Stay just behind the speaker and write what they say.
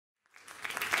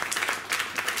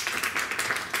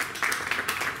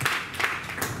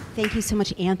Thank you so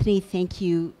much, Anthony. Thank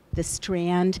you, the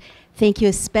Strand. Thank you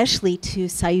especially to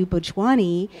Sayu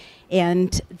Bhojwani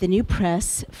and the New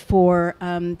Press for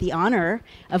the honor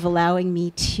of allowing me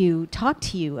to talk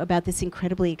to you about this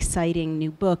incredibly exciting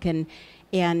new book, and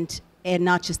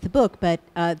not just the book, but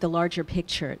the larger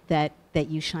picture that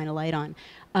you shine a light on.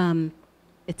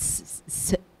 It's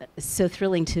so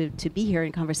thrilling to be here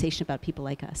in conversation about people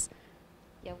like us.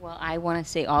 Yeah, well, I want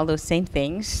to say all those same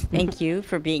things. Thank you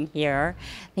for being here.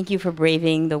 Thank you for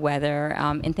braving the weather.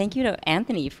 And thank you to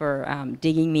Anthony for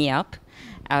digging me up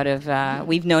out of,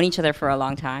 we've known each other for a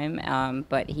long time,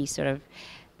 but he sort of,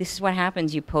 this is what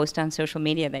happens. You post on social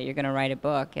media that you're going to write a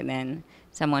book, and then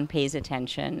someone pays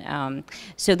attention.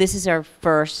 So this is our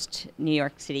first New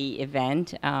York City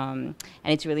event, and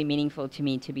it's really meaningful to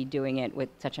me to be doing it with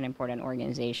such an important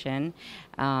organization.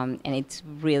 And it's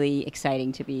really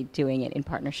exciting to be doing it in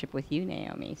partnership with you,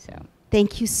 Naomi. So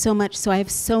thank you so much. So I have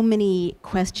so many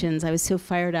questions. I was so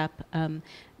fired up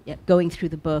going through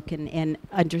the book and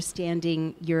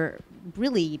understanding your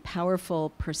really powerful,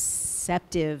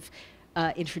 perceptive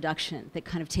introduction that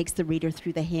kind of takes the reader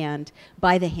through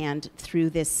by the hand through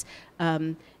this,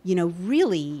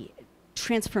 really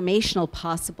transformational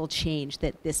possible change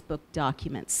that this book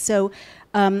documents. So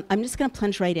I'm just going to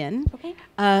plunge right in. Okay.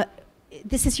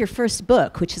 This is your first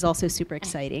book, which is also super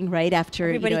exciting, right? After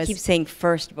everybody keeps saying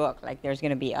first book, like there's going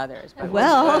to be others. But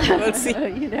well, we'll see.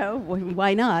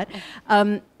 Why not?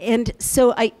 And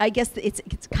so I guess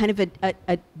it's kind of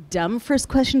a dumb first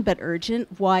question, but urgent.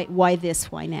 Why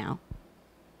this? Why now?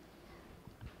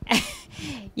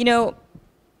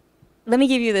 Let me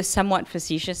give you the somewhat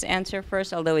facetious answer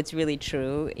first, although it's really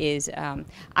true, is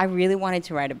I really wanted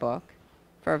to write a book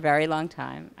for a very long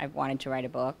time. I've wanted to write a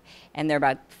book, and there are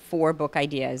about 4 book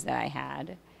ideas that I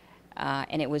had.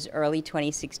 And it was early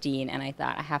 2016, and I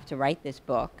thought, I have to write this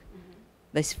book,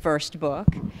 this first book.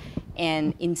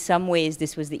 And in some ways,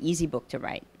 this was the easy book to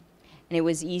write. And it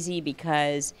was easy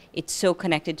because it's so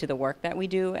connected to the work that we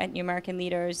do at New American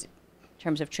Leaders, in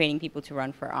terms of training people to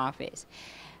run for office.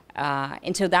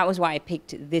 And so that was why I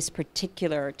picked this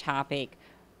particular topic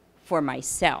for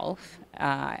myself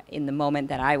in the moment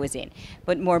that I was in.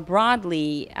 But more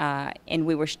broadly, and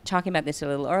we were talking about this a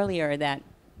little earlier, that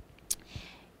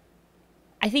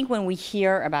I think when we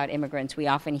hear about immigrants, we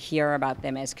often hear about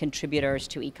them as contributors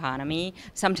to economy,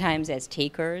 sometimes as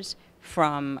takers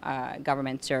from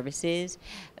government services.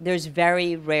 There's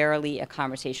very rarely a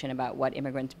conversation about what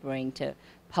immigrants bring to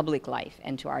public life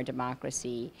and to our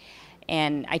democracy.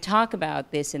 And I talk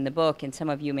about this in the book, and some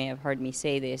of you may have heard me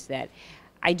say this, that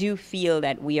I do feel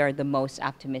that we are the most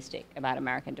optimistic about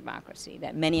American democracy,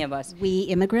 that many of us— We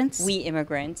immigrants? We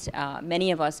immigrants.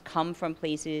 Many of us come from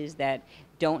places that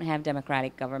don't have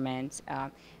democratic governments.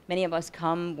 Many of us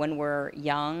come when we're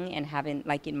young and haven't,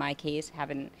 like in my case,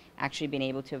 haven't actually been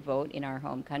able to vote in our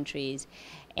home countries.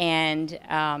 And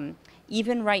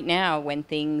even right now, when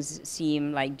things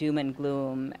seem like doom and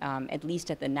gloom, at least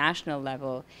at the national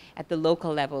level, at the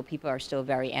local level, people are still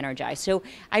very energized. So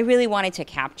I really wanted to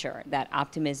capture that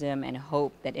optimism and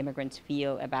hope that immigrants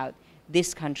feel about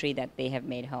this country that they have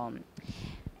made home.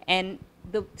 And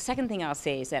the second thing I'll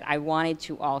say is that I wanted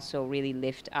to also really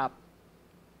lift up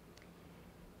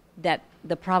that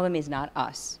the problem is not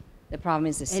us. The problem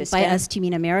is the system. And by us, do you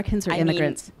mean Americans or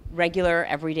immigrants? I mean regular,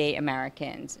 everyday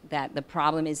Americans, that the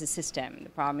problem is the system. The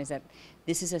problem is that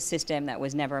this is a system that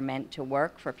was never meant to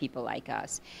work for people like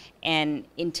us. And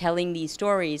in telling these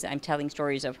stories, I'm telling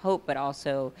stories of hope, but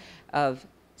also of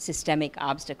systemic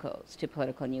obstacles to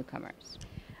political newcomers.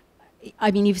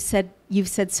 I mean, you've said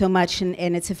so much,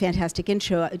 and it's a fantastic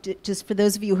intro. Just for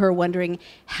those of you who are wondering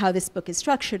how this book is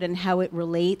structured and how it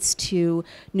relates to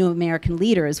New American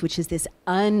Leaders, which is this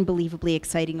unbelievably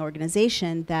exciting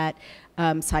organization that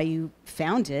Sayu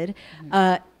founded,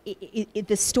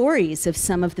 the stories of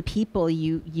some of the people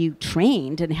you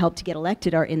trained and helped to get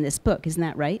elected are in this book. Isn't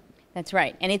that right? That's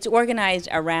right. And it's organized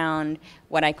around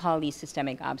what I call these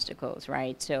systemic obstacles,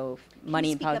 right? So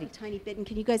money and politics. Speak up a tiny bit, and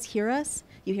can you guys hear us?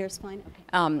 You hear us fine?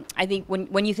 Okay. I think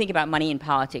when you think about money and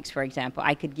politics, for example,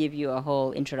 I could give you a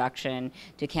whole introduction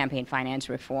to campaign finance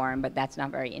reform, but that's not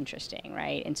very interesting,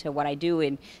 right? And so what I do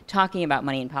in talking about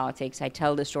money and politics, I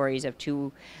tell the stories of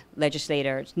 2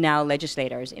 legislators, now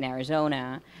legislators in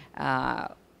Arizona,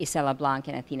 Isela Blanc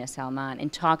and Athena Salman,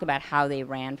 and talk about how they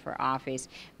ran for office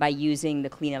by using the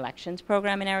Clean Elections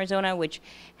program in Arizona, which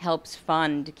helps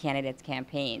fund candidates'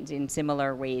 campaigns in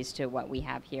similar ways to what we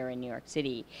have here in New York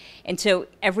City. And so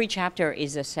every chapter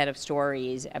is a set of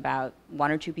stories about 1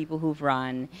 or 2 people who've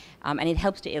run, and it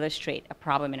helps to illustrate a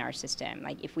problem in our system.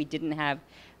 Like if we didn't have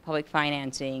public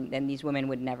financing, then these women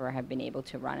would never have been able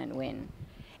to run and win.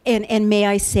 And may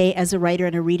I say, as a writer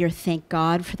and a reader, thank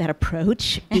God for that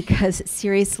approach, because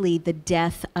seriously, the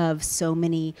death of so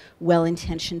many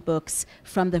well-intentioned books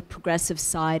from the progressive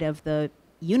side of the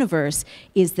universe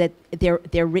is that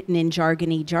they're written in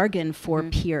jargon for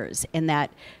peers, and that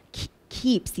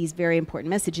keeps these very important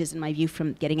messages, in my view,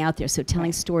 from getting out there. So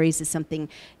telling stories is something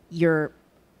your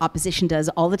opposition does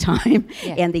all the time,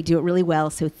 and they do it really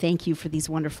well. So thank you for these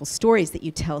wonderful stories that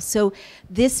you tell. So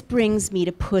this brings me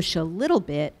to push a little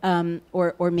bit,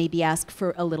 or maybe ask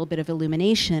for a little bit of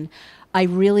illumination. I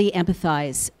really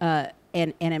empathize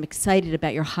and I'm excited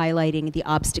about your highlighting the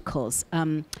obstacles.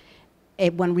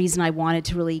 One reason I wanted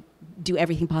to really do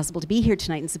everything possible to be here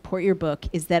tonight and support your book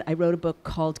is that I wrote a book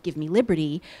called Give Me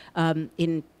Liberty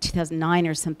in 2009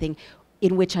 or something,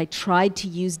 in which I tried to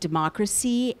use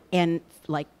democracy and,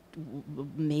 like,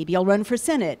 maybe I'll run for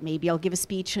Senate, maybe I'll give a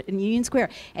speech in Union Square.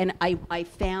 And I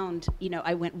found,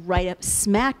 I went right up,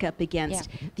 smack up against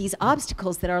these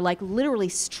obstacles that are like literally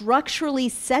structurally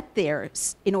set there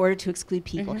in order to exclude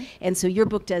people. And so your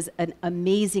book does an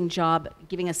amazing job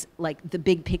giving us like the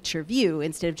big picture view,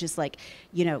 instead of just like,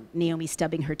 Naomi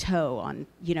stubbing her toe on,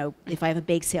 if I have a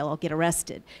bake sale, I'll get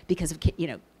arrested because of,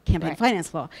 campaign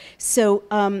finance law. So,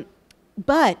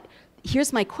 but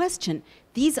here's my question.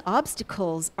 These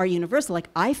obstacles are universal. Like,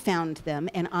 I found them,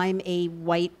 and I'm a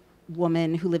white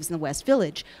woman who lives in the West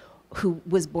Village who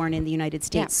was born in the United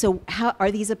States. So how are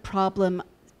these a problem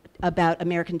about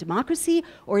American democracy,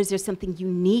 or is there something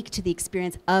unique to the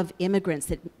experience of immigrants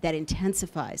that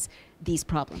intensifies these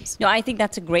problems? No, I think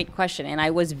that's a great question, and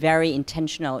I was very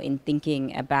intentional in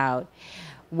thinking about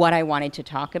what I wanted to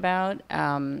talk about,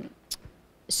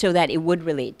 so that it would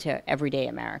relate to everyday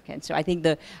Americans. So I think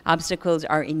the obstacles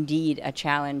are indeed a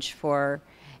challenge for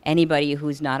anybody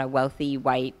who's not a wealthy,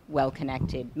 white,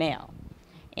 well-connected male.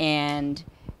 And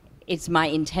it's my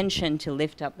intention to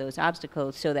lift up those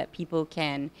obstacles so that people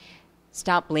can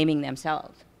stop blaming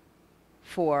themselves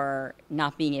for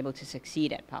not being able to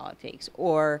succeed at politics,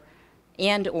 or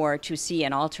to see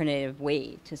an alternative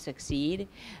way to succeed.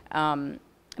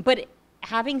 But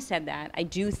having said that, I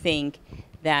do think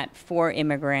that for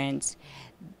immigrants,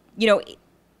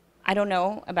 I don't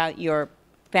know about your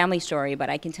family story,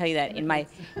 but I can tell you that in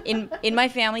my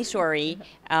family story,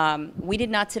 we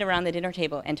did not sit around the dinner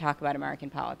table and talk about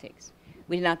American politics.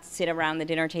 We did not sit around the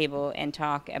dinner table and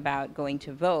talk about going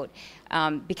to vote,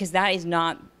 because that is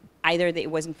not, either it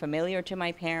wasn't familiar to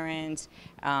my parents,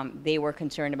 they were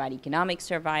concerned about economic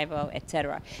survival,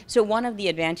 etc. So one of the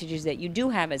advantages that you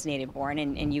do have as native-born,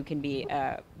 and you can be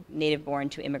native-born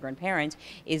to immigrant parents,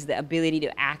 is the ability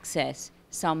to access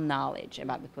some knowledge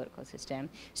about the political system.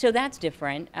 So that's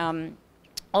different.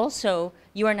 Also,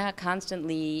 you are not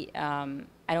constantly, I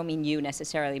don't mean you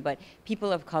necessarily, but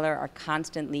people of color are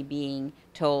constantly being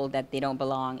told that they don't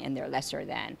belong and they're lesser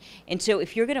than. And so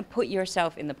if you're going to put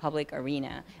yourself in the public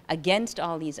arena against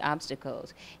all these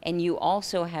obstacles, and you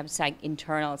also have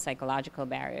internal psychological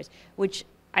barriers, which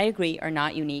I agree are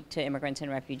not unique to immigrants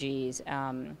and refugees,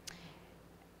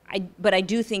 but I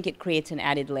do think it creates an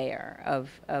added layer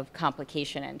of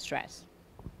complication and stress.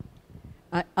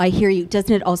 I hear you.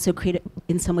 Doesn't it also create,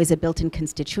 in some ways, a built-in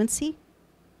constituency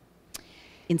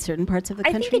in certain parts of the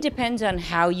country? I think it depends on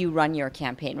how you run your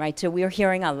campaign, right? So we're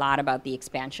hearing a lot about the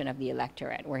expansion of the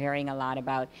electorate. We're hearing a lot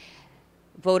about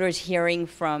voters hearing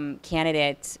from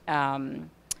candidates,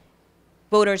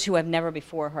 voters who have never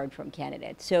before heard from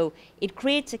candidates. So it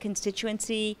creates a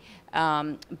constituency,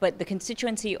 but the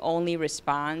constituency only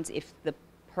responds if the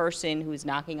person who's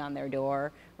knocking on their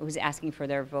door, or who's asking for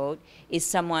their vote, is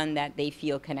someone that they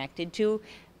feel connected to,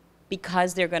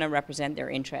 because they're going to represent their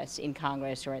interests in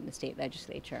Congress or in the state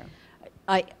legislature.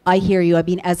 I hear you. I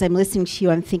mean, as I'm listening to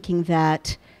you, I'm thinking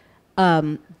that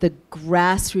the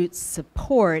grassroots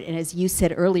support, and as you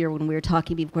said earlier when we were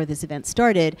talking before this event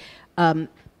started,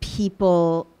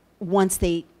 people, once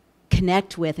they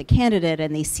connect with a candidate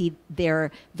and they see their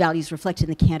values reflected in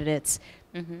the candidate's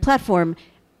platform,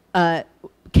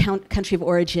 country of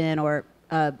origin or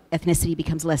ethnicity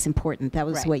becomes less important. That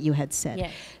was what you had said.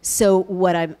 Yes. So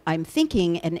what I'm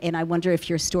thinking, and I wonder if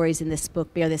your stories in this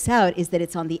book bear this out, is that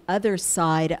it's on the other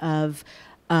side of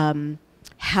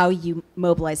how you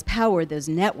mobilize power, those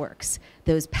networks,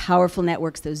 those powerful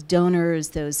networks, those donors,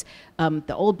 those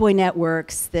the old boy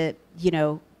networks, that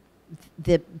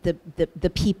the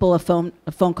people a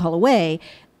phone call away,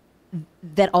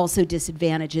 that also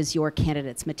disadvantages your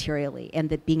candidates materially, and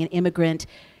that being an immigrant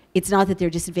it's not that they're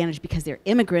disadvantaged because they're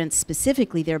immigrants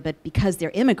specifically there, but because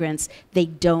they're immigrants, they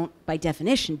don't, by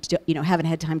definition, haven't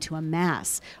had time to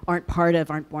amass, aren't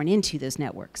born into those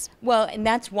networks. Well, and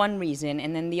that's one reason.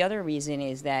 And then the other reason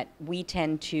is that we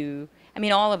tend to,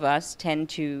 all of us tend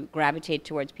to gravitate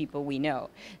towards people we know.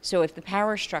 So if the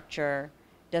power structure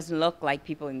doesn't look like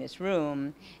people in this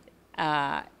room,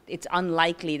 it's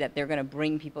unlikely that they're going to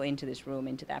bring people into this room,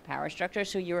 into that power structure.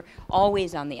 So you're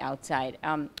always on the outside.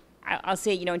 I'll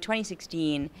say, in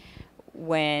 2016,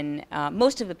 when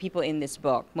most of the people in this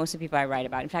book, most of the people I write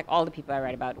about, in fact, all the people I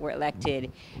write about were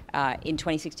elected in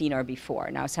 2016 or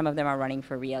before. Now, some of them are running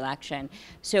for re-election.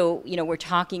 So, we're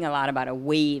talking a lot about a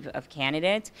wave of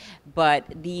candidates, but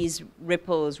these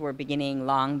ripples were beginning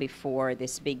long before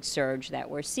this big surge that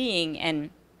we're seeing. And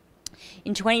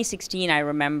in 2016, I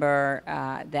remember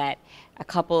that a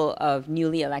couple of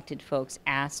newly elected folks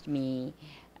asked me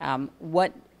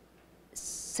what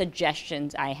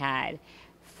suggestions I had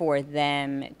for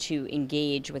them to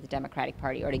engage with the Democratic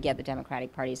Party or to get the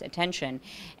Democratic Party's attention.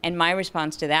 And my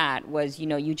response to that was,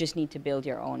 you just need to build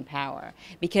your own power.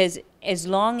 Because as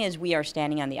long as we are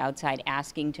standing on the outside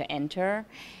asking to enter,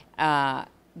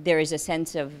 there is a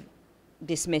sense of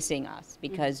dismissing us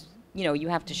because you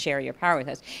have to share your power with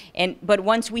us. But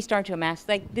once we start to amass,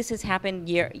 like this has happened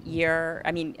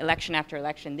election after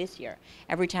election this year.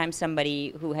 Every time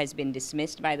somebody who has been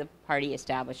dismissed by the party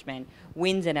establishment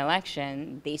wins an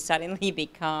election, they suddenly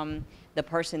become the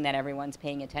person that everyone's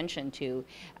paying attention to.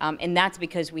 And that's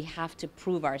because we have to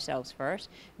prove ourselves first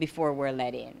before we're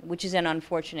let in, which is an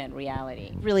unfortunate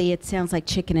reality. Really, it sounds like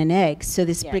chicken and egg. So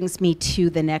this brings me to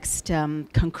the next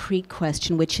concrete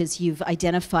question, which is you've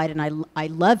identified, and I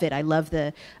love it. I love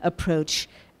the approach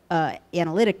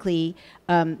analytically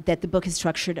that the book is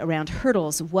structured around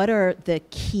hurdles. What are the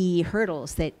key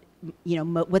hurdles that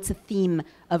what's the theme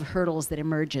of hurdles that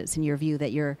emerges in your view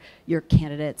that your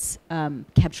candidates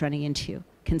kept running into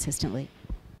consistently?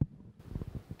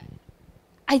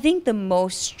 I think the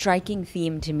most striking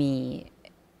theme to me,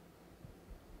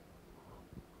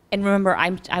 and remember,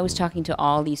 I was talking to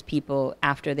all these people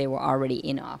after they were already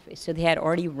in office, so they had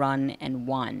already run and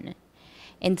won,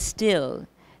 and still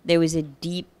there was a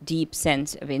deep, deep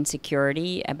sense of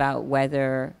insecurity about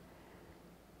whether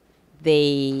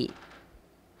it's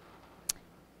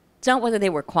not whether they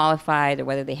were qualified or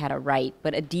whether they had a right,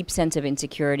 but a deep sense of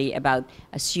insecurity about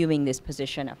assuming this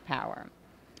position of power.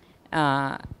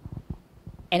 And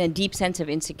a deep sense of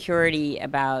insecurity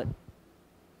about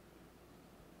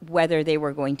whether they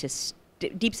were going to,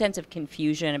 deep sense of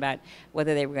confusion about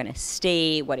whether they were going to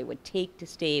stay, what it would take to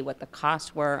stay, what the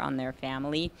costs were on their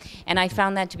family. And I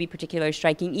found that to be particularly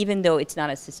striking, even though it's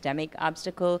not a systemic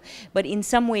obstacle, but in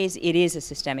some ways it is a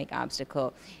systemic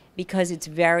obstacle, because it's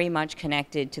very much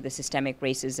connected to the systemic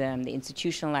racism, the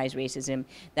institutionalized racism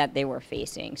that they were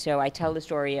facing. So I tell the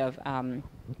story of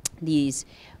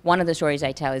one of the stories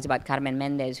I tell is about Carmen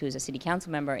Mendez, who's a city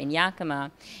council member in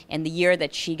Yakima, and the year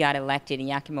that she got elected in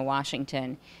Yakima,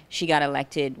 Washington, she got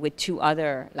elected with two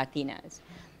other Latinas.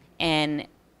 And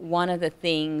one of the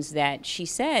things that she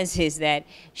says is that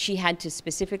she had to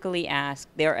specifically ask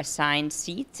their assigned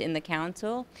seats in the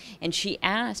council, and she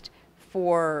asked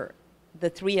for the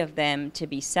three of them to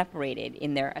be separated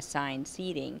in their assigned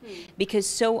seating. Because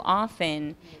so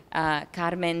often,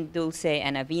 Carmen, Dulce,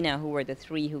 and Avina, who were the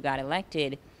three who got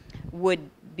elected, would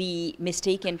be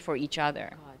mistaken for each other.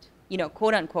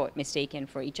 Quote unquote, mistaken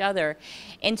for each other.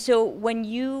 And so when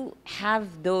you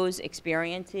have those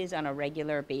experiences on a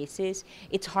regular basis,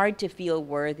 it's hard to feel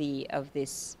worthy of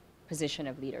this position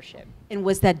of leadership. And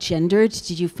was that gendered?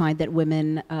 Did you find that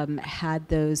women had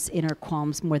those inner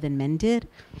qualms more than men did?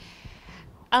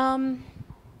 I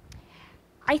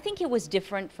think it was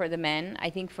different for the men. I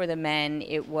think for the men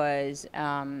it was,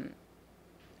 I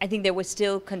think there was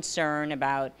still concern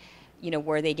about,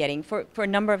 were they getting, for a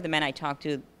number of the men I talked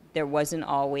to, there wasn't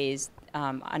always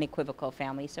unequivocal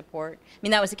family support.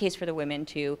 That was the case for the women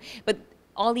too. But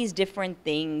all these different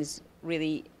things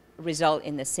really result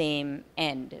in the same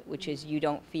end, which is you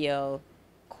don't feel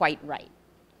quite right.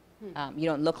 You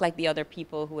don't look like the other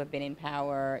people who have been in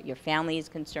power. Your family is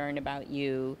concerned about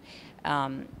you.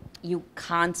 You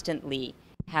constantly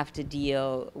have to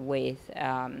deal with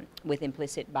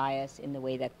implicit bias in the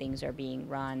way that things are being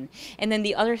run. And then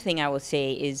the other thing I will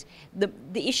say is the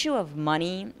issue of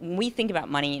money. When we think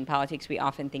about money in politics, we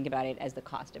often think about it as the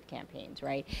cost of campaigns,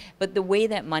 right? But the way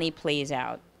that money plays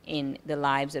out in the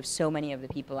lives of so many of the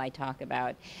people I talk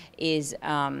about is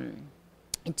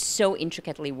it's so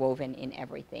intricately woven in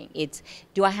everything. It's,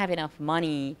 do I have enough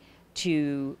money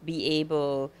to be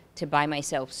able to buy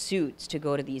myself suits to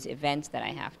go to these events that I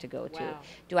have to go to? Wow.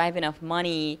 Do I have enough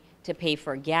money to pay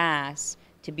for gas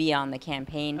to be on the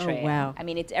campaign trail? Oh, wow. I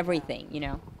mean, it's everything, you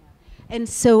know. And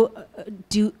so,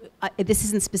 this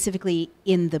isn't specifically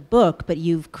in the book, but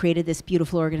you've created this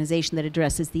beautiful organization that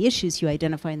addresses the issues you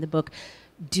identify in the book.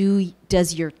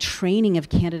 Does your training of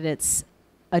candidates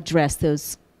address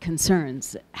those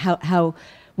concerns?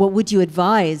 What would you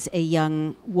advise a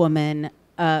young woman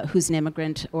who's an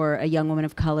immigrant, or a young woman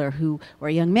of color or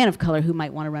a young man of color who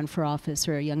might want to run for office,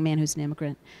 or a young man who's an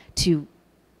immigrant,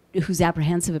 who's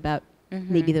apprehensive about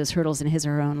maybe those hurdles in his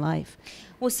or her own life?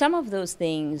 Well, some of those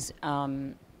things,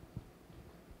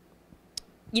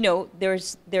 you know,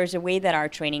 there's a way that our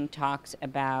training talks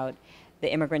about the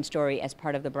immigrant story as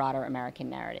part of the broader American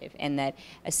narrative, and that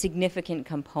a significant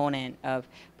component of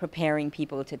preparing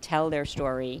people to tell their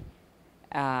story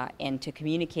and to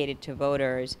communicate it to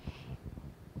voters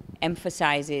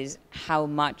emphasizes how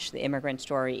much the immigrant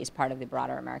story is part of the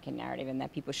broader American narrative, and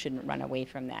that people shouldn't run away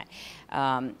from that.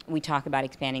 We talk about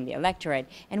expanding the electorate,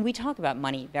 and we talk about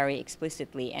money very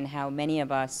explicitly, and how many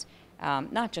of us,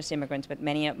 not just immigrants, but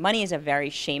money is a very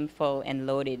shameful and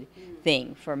loaded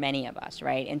thing for many of us,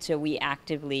 right? And so we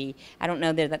actively, I don't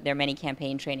know that there are many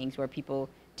campaign trainings where people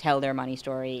tell their money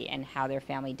story and how their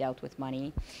family dealt with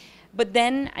money. But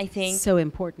then I think so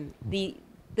important.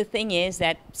 The thing is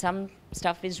that some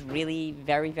stuff is really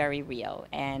very, very real,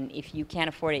 and if you can't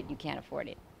afford it, you can't afford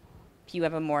it. If you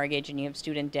have a mortgage and you have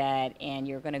student debt and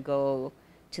you're going to go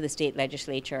to the state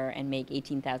legislature and make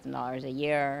 $18,000 a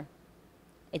year,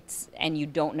 and you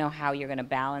don't know how you're going to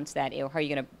balance that, or how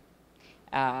you're going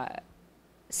to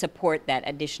support that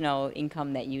additional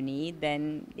income that you need,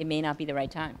 then it may not be the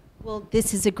right time. Well,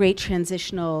 this is a great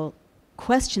transitional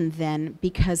question then,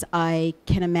 because I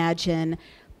can imagine,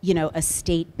 you know, a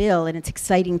state bill, and it's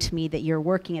exciting to me that you're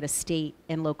working at a state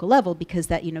and local level, because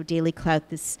that, you know, Daily Clout,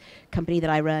 this company that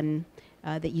I run,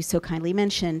 that you so kindly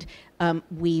mentioned,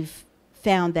 we've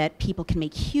found that people can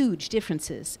make huge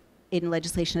differences in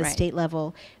legislation at a state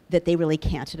level that they really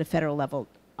can't at a federal level,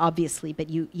 obviously. But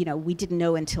you know, we didn't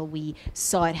know until we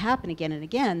saw it happen again and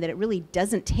again that it really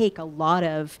doesn't take a lot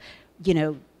of, you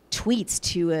know, tweets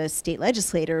to a state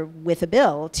legislator with a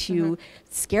bill to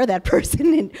scare that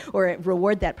person or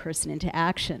reward that person into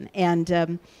action.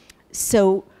 And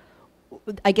so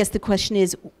I guess the question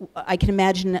is, I can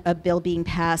imagine a bill being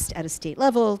passed at a state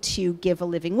level to give a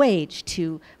living wage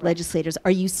to legislators.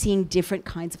 Are you seeing different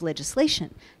kinds of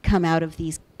legislation come out of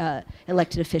these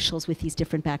elected officials with these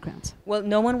different backgrounds? Well,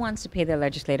 no one wants to pay their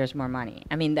legislators more money.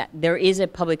 I mean, there is a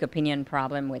public opinion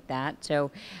problem with that.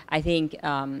 So I think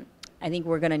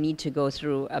we're going to need to go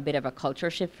through a bit of a culture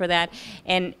shift for that.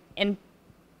 And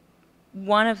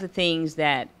one of the things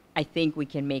that I think we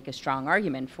can make a strong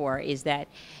argument for is that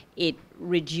it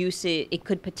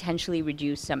could potentially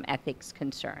reduce some ethics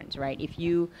concerns, right? If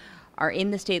you are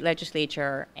in the state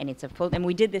legislature and it's and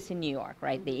we did this in New York,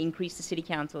 right? They increased the city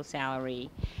council salary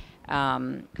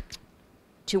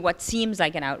to what seems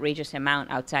like an outrageous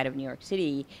amount outside of New York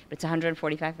City, but it's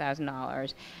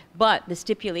 $145,000. But the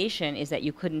stipulation is that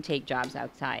you couldn't take jobs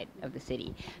outside of the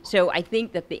city. So I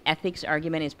think that the ethics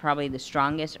argument is probably the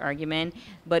strongest argument,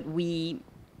 but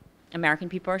American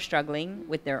people are struggling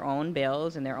with their own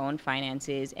bills and their own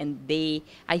finances, and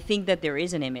I think that there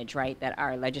is an image, right, that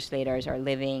our legislators are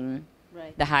living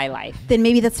the high life. Then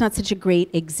maybe that's not such a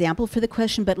great example for the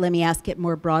question, but let me ask it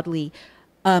more broadly.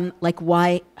 Like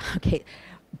why, okay,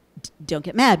 don't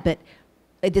get mad, but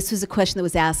this was a question that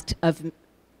was asked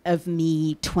of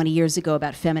me 20 years ago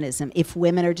about feminism. If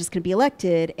women are just going to be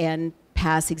elected and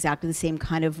pass exactly the same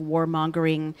kind of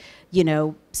warmongering, you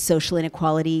know, social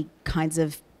inequality kinds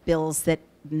of bills that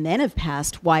men have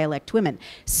passed, why elect women?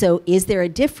 So is there a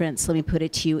difference, let me put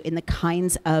it to you, in the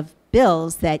kinds of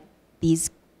bills that these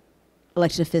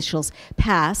elected officials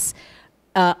pass?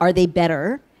 Are they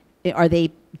better?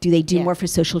 Do they do more for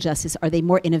social justice? Are they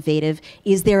more innovative?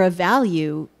 Is there a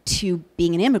value to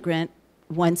being an immigrant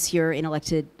once you're in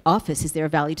elected office? Is there a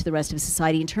value to the rest of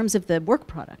society in terms of the work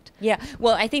product? Yeah,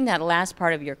 well, I think that last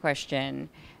part of your question,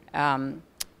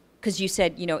 because you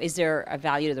said, you know, is there a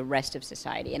value to the rest of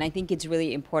society? And I think it's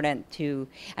really important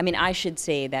I should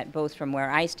say that both from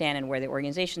where I stand and where the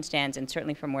organization stands, and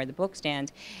certainly from where the book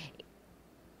stands,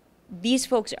 these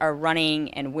folks are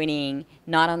running and winning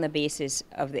not on the basis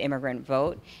of the immigrant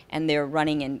vote, and they're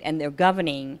running and they're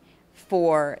governing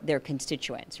for their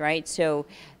constituents, right? So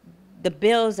the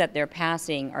bills that they're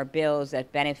passing are bills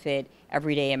that benefit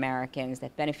everyday Americans,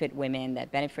 that benefit women,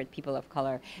 that benefit people of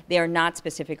color. They are not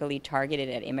specifically targeted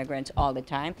at immigrants all the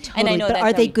time. Totally. And I know but that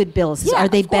are they good bills? Yeah, are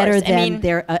they of course. better I than mean,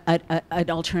 their an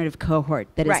alternative cohort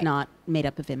that is not made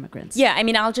up of immigrants? Yeah, I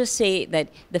mean, I'll just say that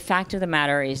the fact of the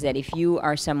matter is that if you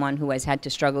are someone who has had to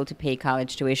struggle to pay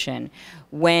college tuition,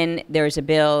 when there's a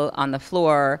bill on the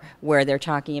floor where they're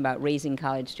talking about raising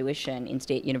college tuition in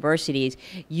state universities,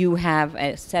 you have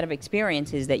a set of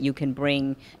experiences that you can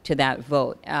bring to that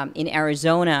vote. In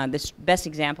Arizona, the best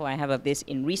example I have of this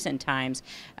in recent times,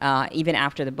 even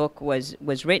after the book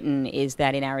was written, is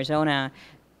that in Arizona,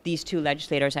 these two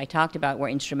legislators I talked about were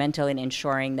instrumental in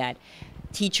ensuring that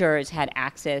teachers had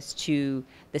access to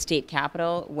the state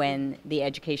capitol when the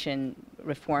education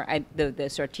reform, the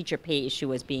sort of teacher pay issue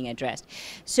was being addressed.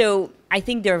 So I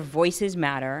think their voices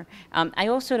matter. I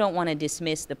also don't want to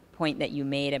dismiss the point that you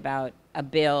made about a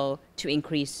bill to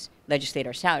increase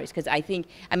legislator salaries, because I think,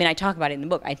 I mean, I talk about it in the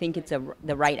book, I think it's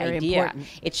the right idea. Important.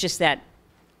 It's just that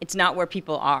it's not where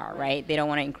people are, right? They don't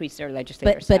want to increase their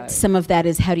legislator salary. But some of that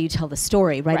is how do you tell the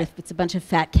story, right? Right. If it's a bunch of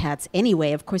fat cats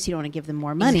anyway, of course you don't want to give them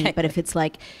more money. Exactly. But if it's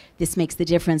like, this makes the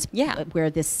difference,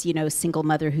 where this, you know, single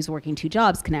mother who's working 2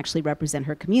 jobs can actually represent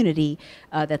her community,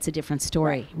 that's a different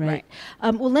story, right?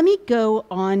 Well, let me go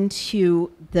on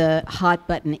to the hot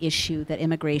button issue that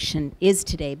immigration is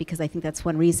today, because I think that's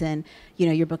one reason, you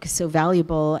know, your book is so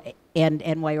valuable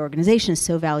and why your organization is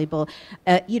so valuable.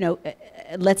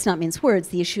 Let's not mince words.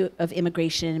 The issue of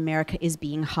immigration in America is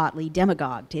being hotly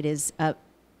demagogued. It is a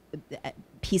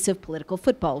piece of political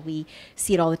football. We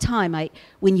see it all the time.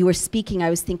 When you were speaking, I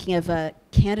was thinking of a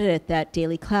candidate that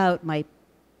Daily Clout, my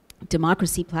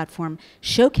democracy platform,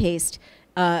 showcased,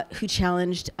 who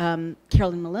challenged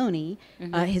Carolyn Maloney.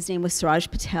 His name was Suraj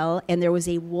Patel, and there was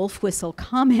a wolf whistle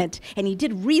comment, and he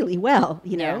did really well,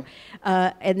 you know.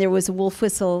 And there was a wolf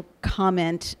whistle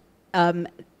comment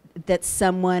that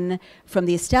someone from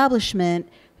the establishment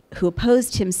who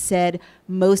opposed him said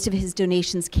most of his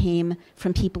donations came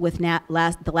from people with the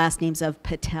last names of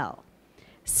Patel.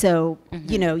 So,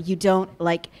 you know, you don't,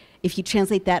 like, if you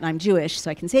translate that, and I'm Jewish,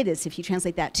 so I can say this, if you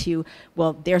translate that to,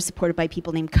 well, they're supported by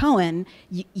people named Cohen,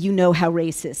 you know how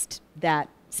racist that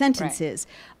sentence is.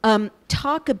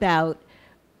 Talk about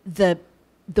the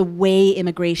way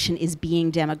immigration is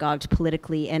being demagogued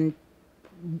politically, and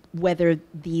whether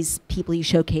these people you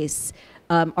showcase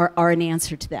are an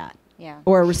answer to that,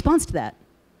 or a response to that.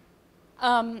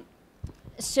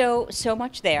 So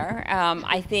much there.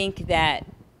 I think that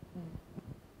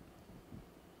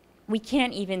we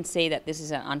can't even say that this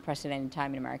is an unprecedented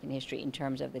time in American history in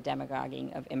terms of the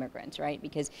demagoguing of immigrants, right?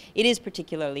 Because it is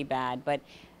particularly bad. But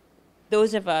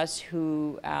those of us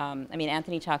who, I mean,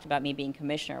 Anthony talked about me being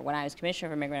commissioner. When I was commissioner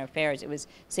for immigrant affairs, it was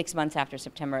 6 months after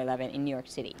September 11 in New York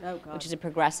City, which is a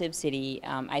progressive city.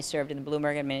 I served in the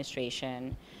Bloomberg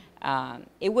administration.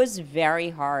 It was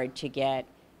very hard to get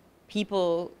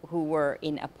people who were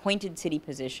in appointed city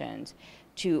positions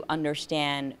to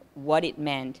understand what it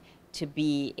meant to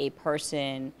be a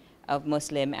person of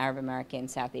Muslim, Arab American,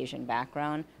 South Asian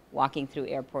background, walking through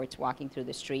airports, walking through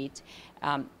the streets.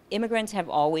 Immigrants have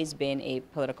always been a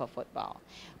political football.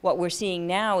 What we're seeing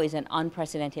now is an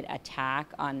unprecedented attack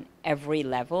on every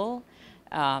level.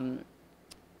 And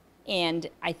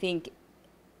I think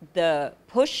the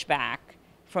pushback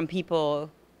from people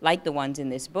like the ones in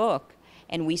this book,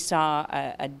 and we saw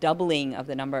a doubling of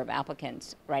the number of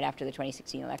applicants right after the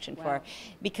 2016 election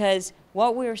because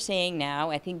what we're saying now,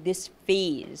 I think this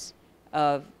phase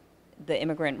of the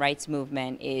immigrant rights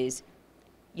movement is,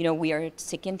 you know, we are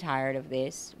sick and tired of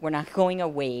this. We're not going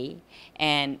away.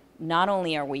 And not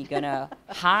only are we going to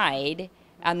hide,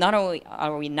 not only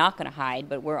are we not going to hide,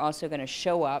 but we're also going to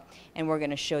show up, and we're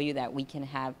going to show you that we can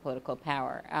have political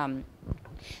power.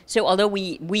 So although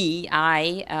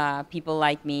people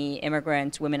like me,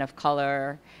 immigrants, women of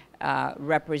color,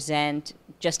 represent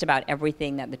just about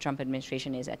everything that the Trump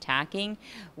administration is attacking,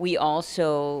 we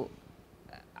also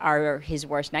are his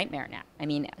worst nightmare now. I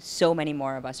mean, so many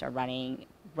more of us are running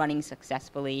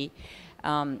successfully.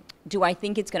 Do I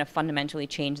think it's going to fundamentally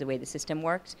change the way the system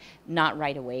works? Not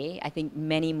right away. I think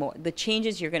many more. The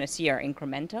changes you're going to see are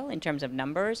incremental in terms of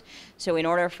numbers. So in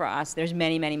order for us, there's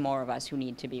many, many more of us who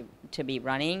need to be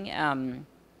running.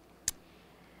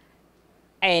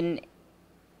 And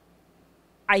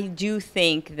I do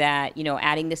think that, you know,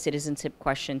 adding the citizenship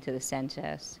question to the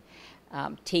census,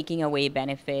 taking away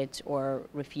benefits or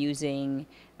refusing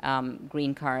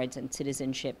green cards and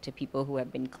citizenship to people who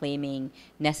have been claiming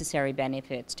necessary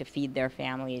benefits to feed their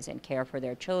families and care for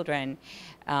their children,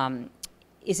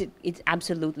 it's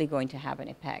absolutely going to have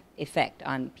an effect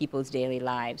on people's daily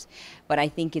lives. But I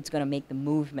think it's going to make the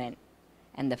movement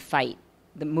and the fight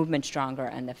the movement stronger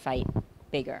and the fight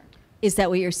bigger. Is that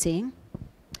what you're seeing?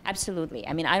 Absolutely.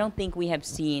 I mean, I don't think we have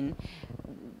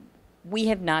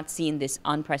not seen this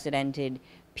unprecedented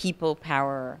people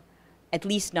power, at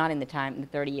least not in the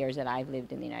 30 years that I've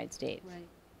lived in the United States.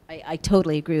 Right. I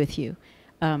totally agree with you.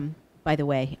 By the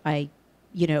way,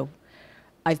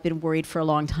 I've been worried for a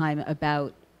long time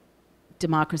about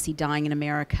democracy dying in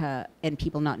America and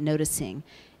people not noticing.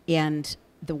 And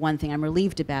the one thing I'm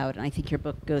relieved about, and I think your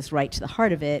book goes right to the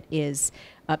heart of it, is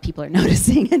people are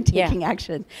noticing and taking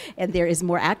action. And there is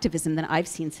more activism than I've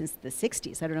seen since the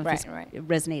 60s. I don't know if this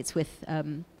resonates with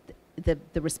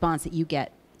the response that you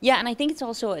get. Yeah, and I think it's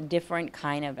also a different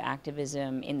kind of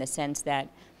activism in the sense that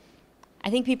I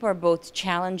think people are both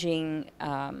challenging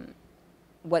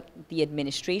what the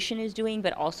administration is doing,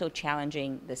 but also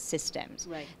challenging the systems.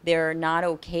 Right. They're not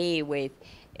okay with,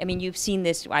 I mean, you've seen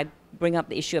this, I bring up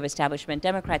the issue of establishment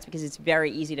Democrats because it's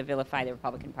very easy to vilify the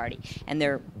Republican Party. And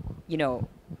they're,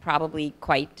 probably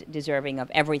quite deserving of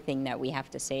everything that we have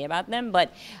to say about them.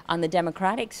 But on the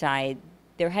Democratic side,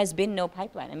 there has been no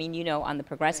pipeline. I mean, on the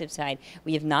progressive side,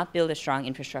 we have not built a strong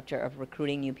infrastructure of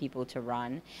recruiting new people to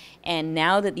run. And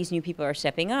now that these new people are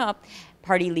stepping up,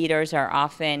 party leaders are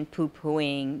often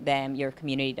poo-pooing them, your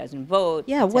community doesn't vote.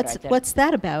 Yeah, what's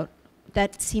that about?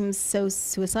 That seems so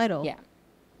suicidal. Yeah.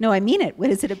 No, I mean it.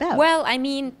 What is it about? Well, I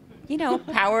mean,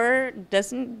 power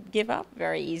doesn't give up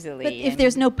very easily. But if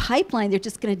there's no pipeline, they're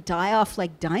just going to die off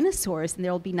like dinosaurs and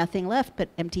there will be nothing left but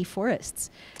empty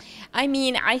forests. I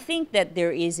mean, I think that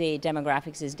there is a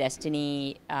demographics is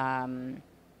destiny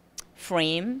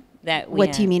frame that we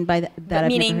What do you mean by that?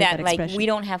 Meaning that like we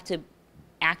don't have to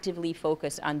actively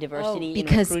focus on diversity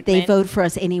because in recruitment. They vote for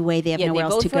us anyway. They have nowhere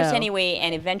else to go. They vote for us anyway,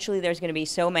 and eventually there's going to be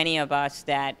so many of us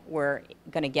that we're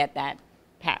going to get that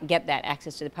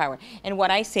access to the power. And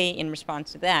what I say in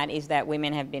response to that is that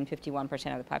women have been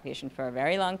 51% of the population for a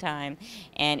very long time,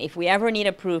 and if we ever need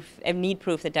proof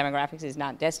that demographics is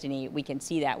not destiny, we can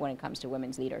see that when it comes to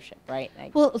women's leadership, right?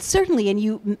 Well, certainly, and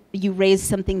you raised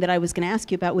something that I was going to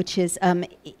ask you about, which is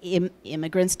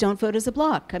immigrants don't vote as a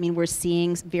bloc. I mean, we're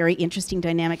seeing very interesting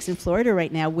dynamics in Florida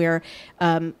right now where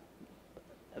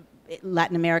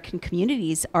Latin American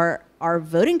communities are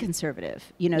voting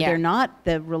conservative. They're not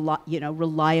the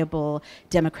reliable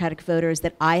Democratic voters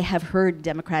that I have heard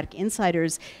Democratic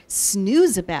insiders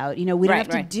snooze about. We don't have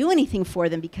to do anything for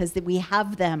them because we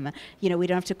have them. We don't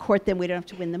have to court them. We don't have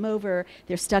to win them over.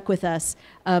 They're stuck with us.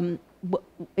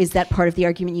 Is that part of the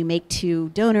argument you make to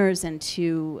donors and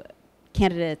to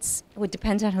candidates? Well, it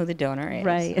depends on who the donor is.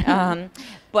 Right.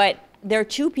 But there are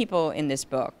two people in this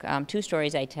book, two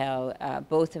stories I tell,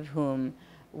 both of whom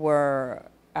were,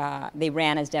 they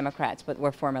ran as Democrats but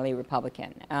were formerly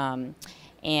Republican.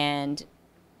 And,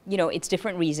 it's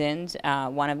different reasons.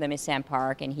 One of them is Sam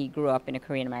Park, and he grew up in a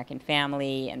Korean-American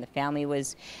family, and the family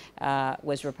was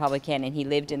Republican, and he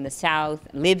lives in the South,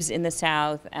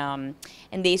 and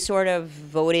they sort of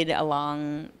voted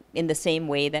along in the same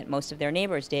way that most of their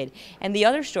neighbors did. And the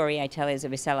other story I tell is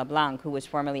of Isela Blanc, who was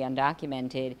formerly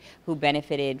undocumented, who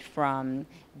benefited from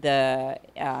the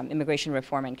Immigration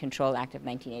Reform and Control Act of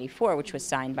 1984, which was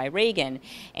signed by Reagan.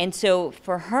 And so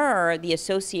for her, the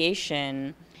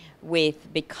association with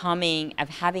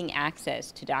having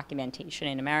access to documentation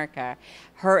in America,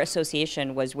 her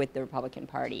association was with the Republican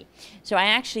Party. So I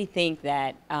actually think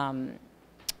that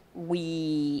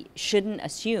we shouldn't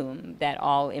assume that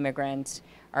all immigrants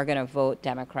are going to vote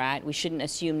Democrat. We shouldn't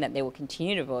assume that they will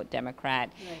continue to vote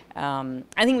Democrat. Right.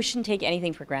 I think we shouldn't take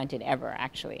anything for granted ever,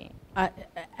 actually.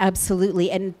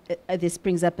 Absolutely. And this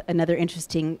brings up another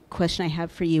interesting question I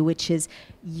have for you, which is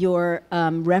you're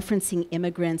referencing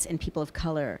immigrants and people of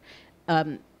color.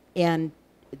 And,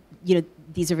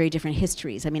 these are very different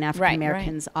histories. I mean, African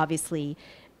Americans obviously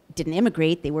didn't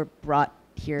immigrate. They were brought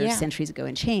here centuries ago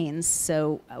in chains.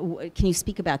 So can you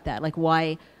speak about that? Like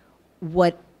why?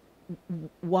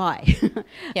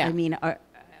 Yeah. I mean, are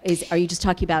you just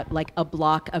talking about like a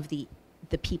block of the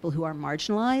people who are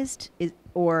marginalized,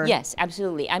 or? Yes,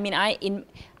 absolutely. I mean,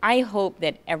 I hope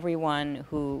that everyone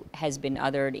who has been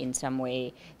othered in some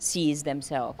way sees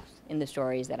themselves in the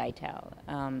stories that I tell.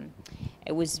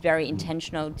 It was very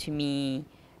intentional to me.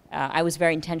 I was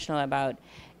very intentional about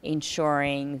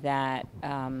ensuring that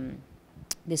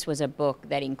this was a book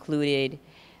that included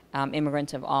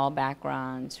immigrants of all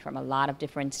backgrounds from a lot of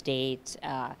different states,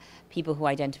 people who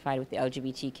identified with the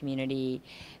LGBT community,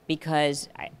 because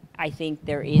I think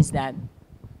there is that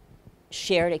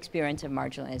shared experience of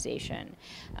marginalization.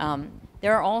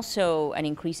 There are also an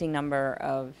increasing number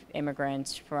of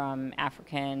immigrants from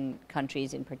African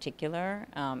countries in particular.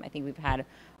 I think we've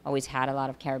always had a lot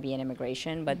of Caribbean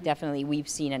immigration, but definitely we've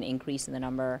seen an increase in the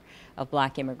number of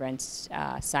Black immigrants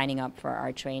signing up for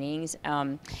our trainings.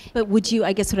 But would you,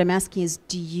 I guess what I'm asking is,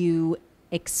 do you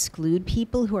exclude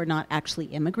people who are not actually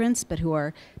immigrants, but who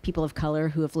are people of color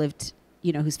who have lived,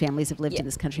 whose families have lived in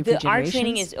this country for generations? Our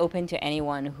training is open to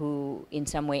anyone who in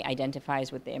some way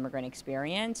identifies with the immigrant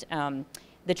experience.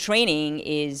 The training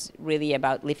is really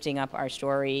about lifting up our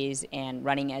stories and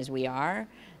running as we are.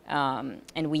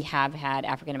 And we have had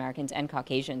African Americans and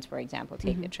Caucasians, for example,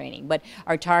 take the training. But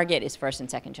our target is first and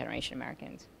second generation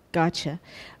Americans. Gotcha.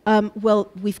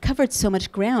 Well, we've covered so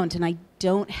much ground, and I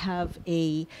don't have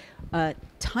a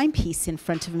timepiece in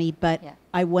front of me, but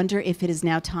I wonder if it is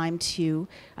now time to,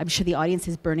 I'm sure the audience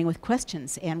is burning with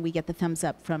questions, and we get the thumbs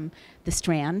up from the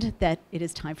Strand that it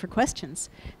is time for questions.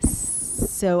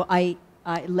 So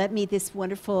this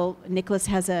wonderful, Nicholas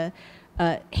has a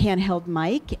handheld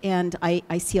mic, and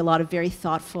I see a lot of very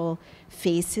thoughtful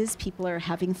faces. People are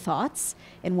having thoughts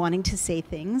and wanting to say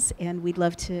things, and we'd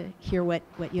love to hear what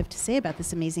you have to say about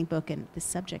this amazing book and this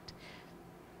subject.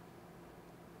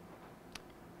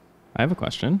 I have a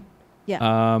question. Yeah.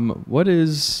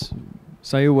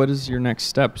 Sayu, what is your next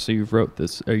step? So you wrote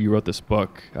this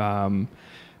book. Are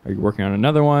you working on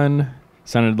another one?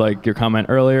 Sounded like your comment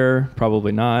earlier,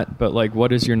 probably not, but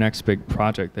what is your next big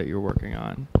project that you're working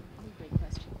on?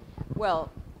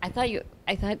 Well, I thought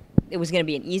it was going to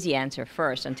be an easy answer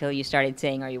first until you started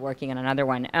saying, are you working on another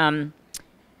one?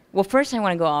 Well, first I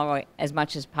want to go all the way, as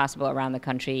much as possible around the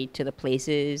country to the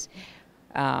places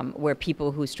where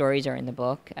people whose stories are in the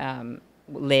book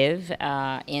live,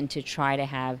 and to try to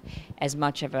have as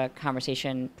much of a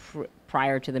conversation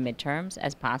prior to the midterms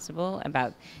as possible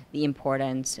about the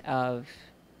importance of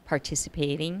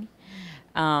participating.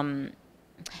 I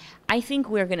think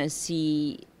we're going to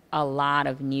see a lot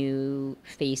of new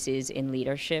faces in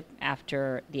leadership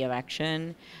after the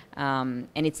election. And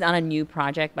it's not a new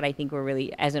project, but I think we're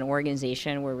really, as an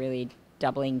organization, we're really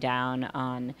doubling down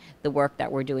on the work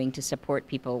that we're doing to support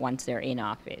people once they're in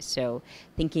office. So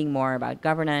thinking more about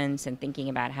governance and thinking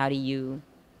about how do you,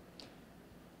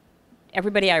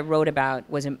 everybody I wrote about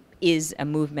is a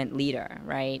movement leader,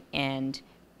 right?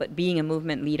 But being a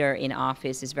movement leader in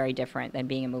office is very different than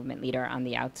being a movement leader on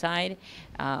the outside.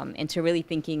 And so really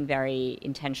thinking very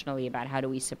intentionally about how do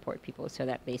we support people so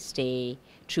that they stay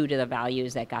true to the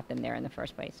values that got them there in the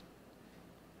first place.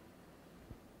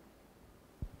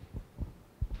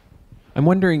 I'm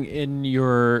wondering, in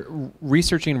your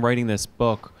researching and writing this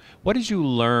book, what did you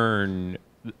learn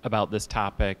about this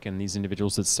topic and these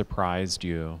individuals that surprised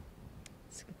you?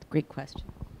 That's a great question.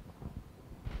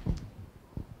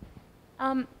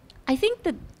 I think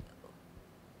that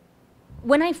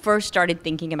when I first started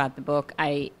thinking about the book,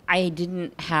 I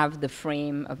didn't have the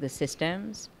frame of the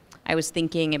systems. I was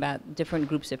thinking about different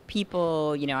groups of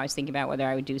people. I was thinking about whether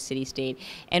I would do city-state.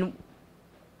 And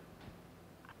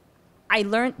I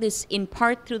learned this in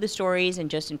part through the stories and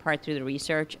just in part through the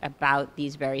research about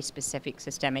these very specific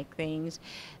systemic things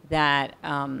that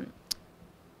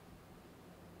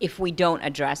if we don't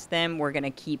address them, we're going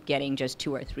to keep getting just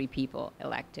 2 or 3 people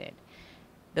elected.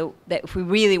 That if we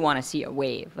really want to see a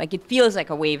wave, it feels like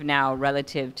a wave now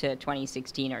relative to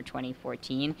 2016 or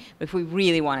 2014, but if we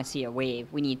really want to see a wave,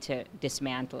 we need to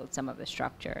dismantle some of the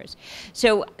structures.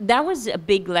 So that was a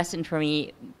big lesson for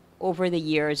me over the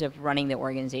years of running the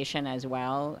organization as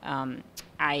well.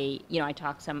 I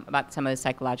talked about some of the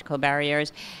psychological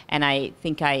barriers, and I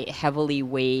think I heavily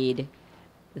weighed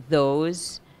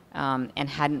those and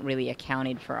hadn't really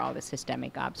accounted for all the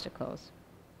systemic obstacles.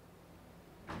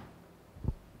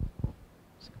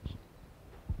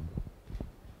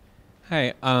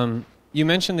 Hi. You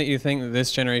mentioned that you think that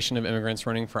this generation of immigrants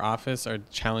running for office are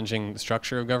challenging the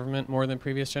structure of government more than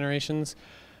previous generations.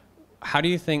 How do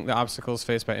you think the obstacles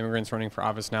faced by immigrants running for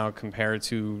office now compare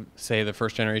to, say, the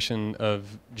first generation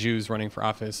of Jews running for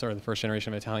office or the first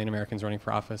generation of Italian Americans running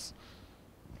for office?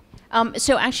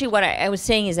 So actually what I was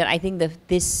saying is that I think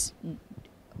this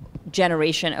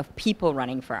generation of people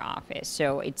running for office,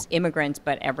 so it's immigrants,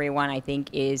 but everyone I think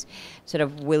is sort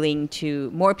of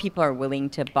more people are willing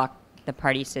to buck the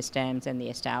party systems and the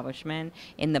establishment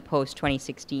in the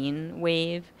post-2016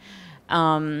 wave.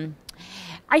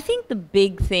 I think the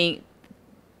big thing,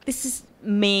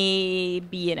 may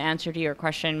be an answer to your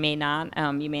question, may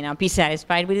not. You may not be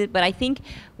satisfied with it, but I think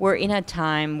we're in a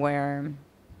time where,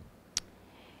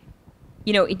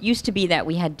 it used to be that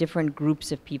we had different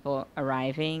groups of people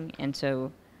arriving, and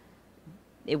so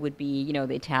it would be, you know,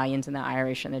 the Italians and the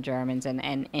Irish and the Germans,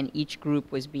 and each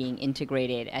group was being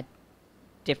integrated at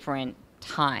different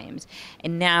times.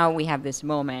 And now we have this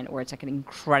moment where it's like an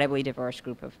incredibly diverse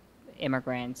group of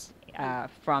immigrants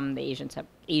from the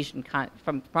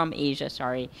from Asia,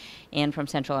 sorry, and from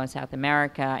Central and South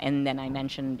America. And then I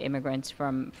mentioned immigrants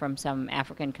from some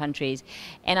African countries.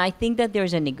 And I think that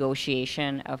there's a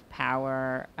negotiation of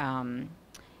power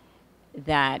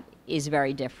that is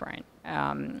very different.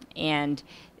 And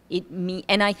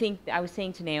I think I was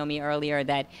saying to Naomi earlier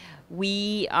that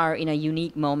we are in a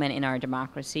unique moment in our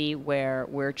democracy where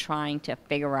we're trying to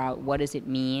figure out what does it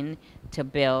mean to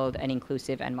build an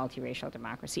inclusive and multiracial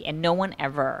democracy. And no one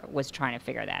ever was trying to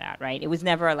figure that out, right? It was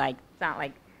never like, it's not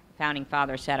like founding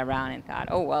fathers sat around and thought,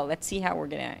 oh, well, let's see how we're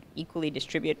going to equally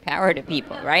distribute power to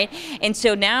people, right? And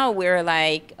so now we're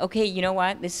like, okay, you know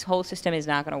what? This whole system is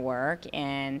not going to work,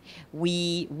 and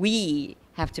we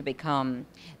have to become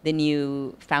the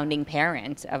new founding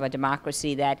parents of a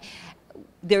democracy that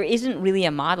there isn't really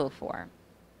a model for.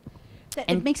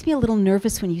 It makes me a little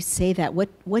nervous when you say that.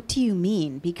 What do you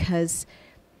mean? Because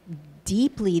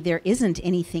deeply there isn't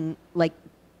anything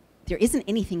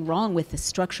wrong with the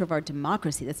structure of our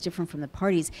democracy that's different from the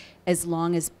parties, as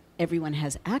long as everyone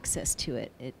has access to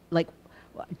it.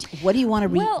 What do you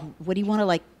want to what do you want to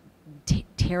like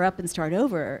tear up and start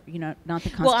over? You know, not the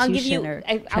Constitution. Well, I'll give you.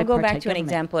 I'll go back to an government.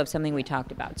 example of something we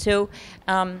talked about. So,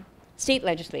 state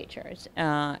legislatures.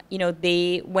 You know,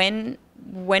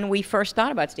 when we first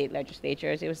thought about state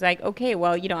legislatures, it was like, okay,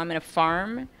 well, you know, I'm going to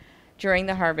farm during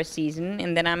the harvest season,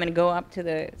 and then I'm going to go up to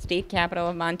the state capital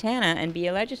of Montana and be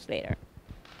a legislator.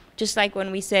 Just like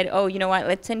when we said, oh, you know what,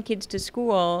 let's send kids to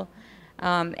school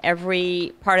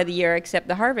every part of the year except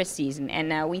the harvest season. And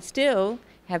now we still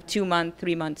have 2-month,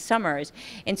 3-month summers.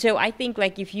 And so I think,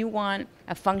 like, if you want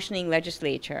a functioning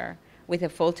legislature with a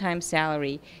full-time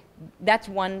salary, that's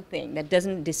one thing that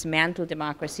doesn't dismantle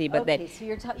democracy, but okay, so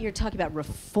you're talking about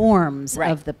reforms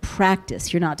right. of the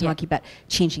practice. You're not talking about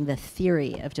changing the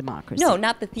theory of democracy. No,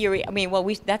 not the theory. I mean, well,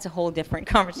 that's a whole different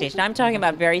conversation. I'm talking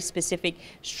about very specific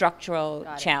structural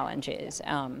challenges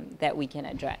that we can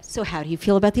address. So how do you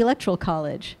feel about the Electoral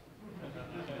College?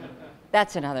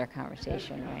 That's another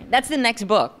conversation, right? That's the next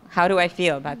book. How do I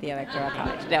feel about the Electoral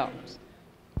College? No.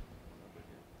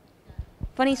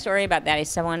 Funny story about that is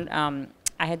someone.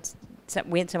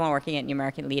 We had someone working at New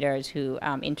American Leaders who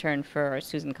interned for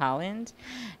Susan Collins,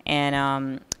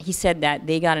 and he said that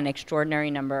they got an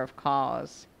extraordinary number of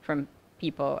calls from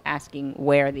people asking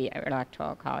where the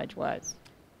Electoral College was.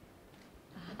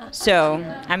 So,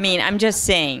 I mean, I'm just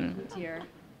saying. Dear.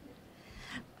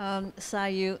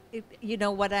 Sayu, you know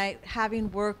what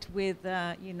having worked with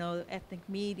ethnic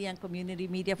media and community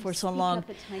media for so long. Up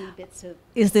a tiny bit so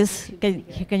is this?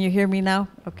 Can you hear me now?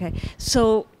 Okay.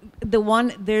 So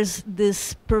there's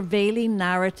this prevailing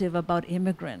narrative about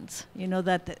immigrants. You know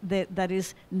that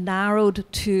is narrowed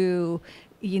to,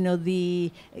 you know,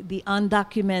 the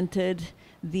undocumented,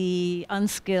 the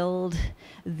unskilled,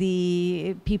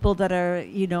 the people that are,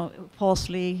 you know,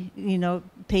 falsely, you know,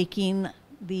 taking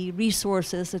the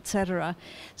resources, etc.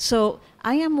 So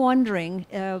I am wondering,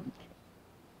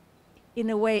 in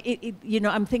a way, you know,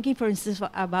 I'm thinking, for instance,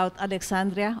 about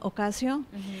Alexandria Ocasio,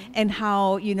 and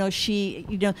how, you know, she,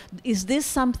 you know, is this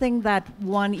something that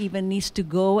one even needs to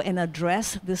go and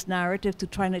address this narrative to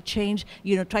try to change,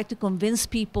 you know, try to convince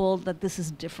people that this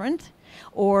is different?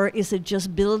 Or is it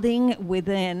just building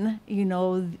within, you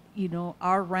know,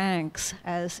 our ranks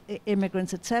as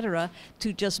immigrants, et cetera,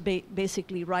 to just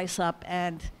basically rise up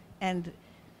and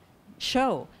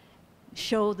show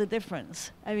the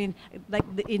difference? I mean, like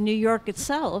in New York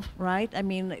itself, right? I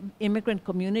mean, immigrant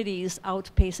communities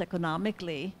outpace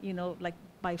economically, you know, like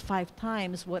by 5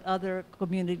 times what other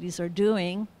communities are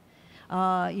doing.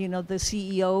 You know, the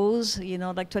CEOs, you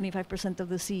know, like 25% of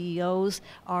the CEOs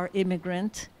are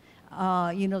immigrant.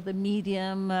 You know, the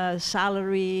medium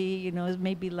salary, you know, is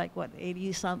maybe like what,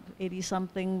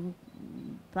 $80-something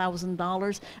thousand.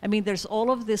 I mean, there's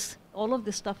all of this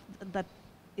stuff that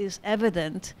is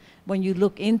evident when you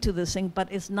look into this thing, but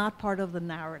it's not part of the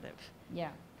narrative.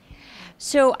 Yeah.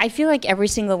 So I feel like every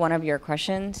single one of your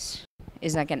questions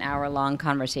is like an hour-long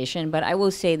conversation, but I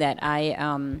will say that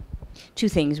two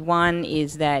things. One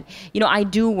is that, you know, I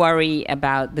do worry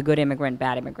about the good immigrant,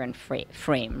 bad immigrant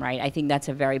frame, right? I think that's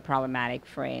a very problematic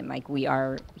frame. Like, we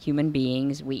are human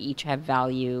beings. We each have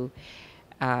value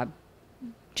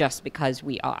just because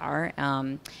we are.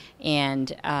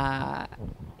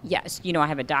 Yes, you know, I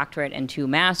have a doctorate and 2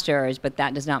 masters, but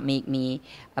that does not make me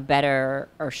a better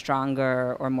or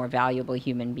stronger or more valuable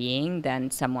human being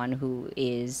than someone who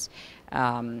is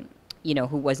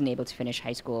who wasn't able to finish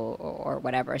high school or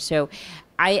whatever. So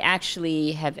I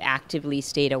actually have actively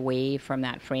stayed away from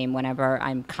that frame whenever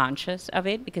I'm conscious of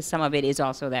it, because some of it is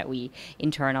also that we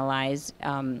internalize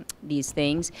these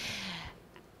things.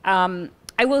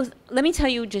 Let me tell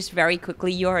you just very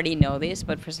quickly, you already know this,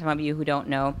 but for some of you who don't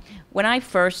know, when I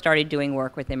first started doing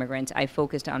work with immigrants, I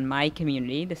focused on my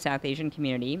community, the South Asian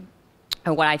community,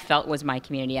 or what I felt was my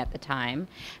community at the time.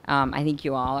 I think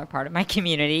you all are part of my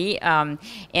community. And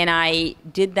I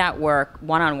did that work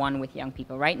one-on-one with young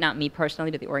people, right? Not me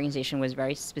personally, but the organization was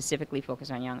very specifically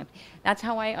focused on young. That's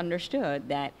how I understood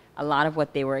that a lot of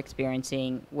what they were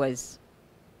experiencing was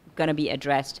going to be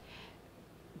addressed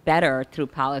better through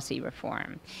policy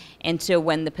reform. And so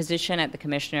when the position at the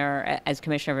Commissioner, as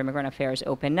Commissioner of Immigrant Affairs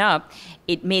opened up,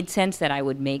 it made sense that I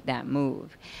would make that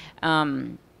move.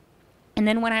 And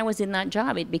then when I was in that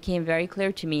job, it became very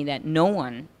clear to me that no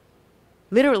one,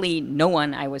 literally no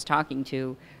one I was talking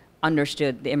to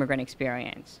understood the immigrant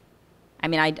experience. I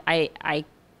mean, I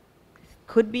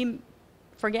could be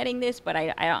forgetting this, but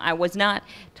I was not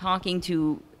talking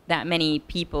to that many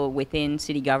people within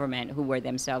city government who were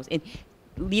themselves in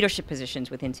leadership positions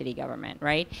within city government,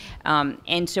 right?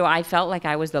 And so I felt like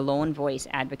I was the lone voice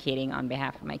advocating on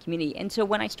behalf of my community. And so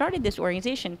when I started this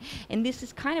organization, and this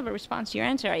is kind of a response to your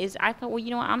answer, is I thought, well,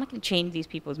 you know what, I'm not going to change these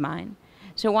people's mind.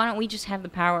 So why don't we just have the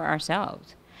power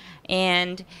ourselves?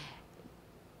 And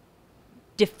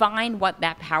define what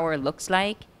that power looks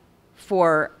like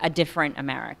for a different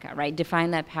America, right?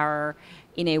 Define that power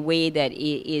in a way that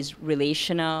is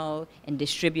relational and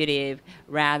distributive,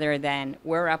 rather than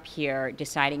we're up here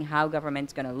deciding how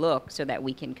government's going to look so that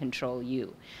we can control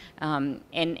you.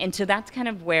 And so that's kind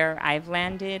of where I've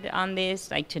landed on this,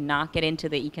 like to not get into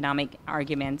the economic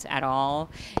arguments at all,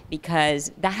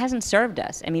 because that hasn't served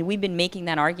us. I mean, we've been making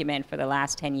that argument for the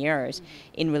last 10 years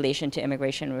in relation to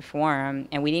immigration reform,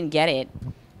 and we didn't get it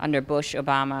under Bush,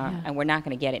 Obama, and we're not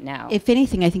going to get it now. If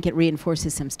anything, I think it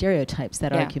reinforces some stereotypes,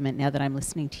 that argument, now that I'm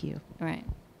listening to you. Right.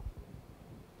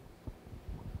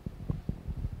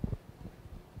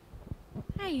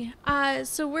 Hi.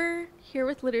 So we're here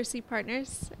with Literacy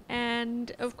Partners,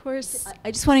 and of course...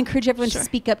 I just want to encourage everyone to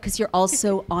speak up, because you're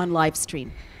also on live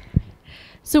stream.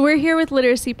 So we're here with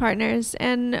Literacy Partners,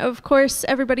 and of course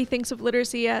everybody thinks of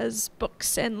literacy as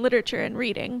books and literature and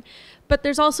reading. But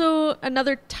there's also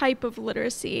another type of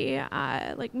literacy,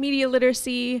 like media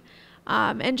literacy,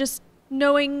 and just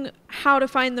knowing how to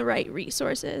find the right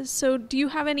resources. So do you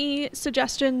have any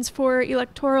suggestions for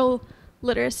electoral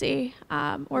literacy,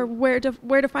 or where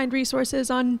to find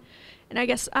resources on? And I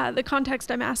guess the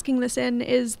context I'm asking this in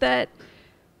is that,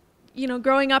 you know,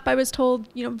 growing up I was told,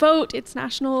 you know, vote, it's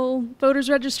National Voters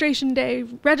Registration Day,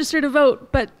 register to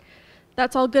vote, but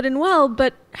that's all good and well,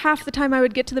 but half the time I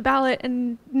would get to the ballot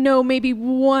and know maybe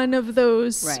one of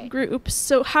those groups.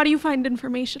 So how do you find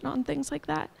information on things like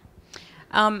that?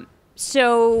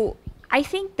 So I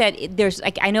think that there's,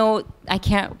 like, I know I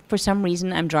can't, for some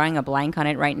reason, I'm drawing a blank on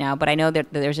it right now, but I know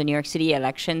that there's a New York City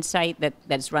election site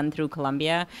that's run through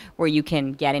Columbia where you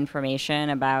can get information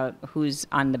about who's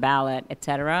on the ballot, et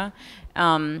cetera.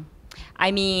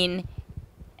 I mean,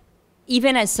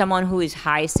 even as someone who is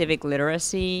high civic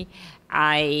literacy,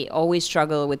 I always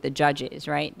struggle with the judges,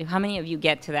 right? How many of you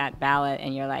get to that ballot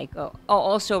and you're like, oh,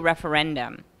 also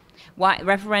referendum. Why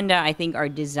referenda, I think, are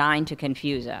designed to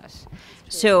confuse us.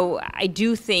 So I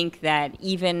do think that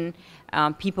even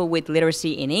people with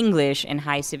literacy in English and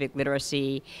high civic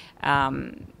literacy,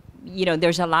 you know,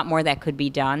 there's a lot more that could be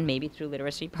done, maybe through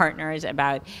literacy partners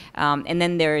about, and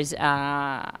then there's,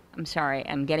 I'm sorry,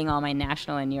 I'm getting all my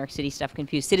national and New York City stuff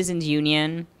confused. Citizens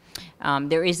Union.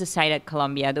 There is a site at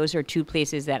Columbia. Those are two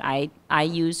places that I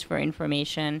use for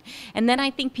information. And then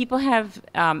I think people have,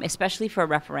 especially for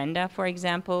referenda, for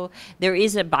example, there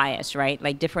is a bias, right?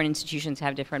 Like different institutions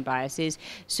have different biases.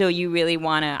 So you really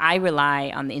want to, I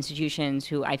rely on the institutions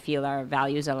who I feel are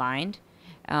values aligned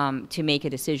to make a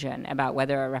decision about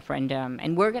whether a referendum,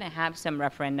 and we're going to have some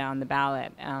referenda on the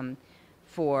ballot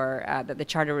for the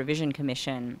Charter Revision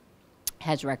Commission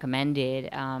has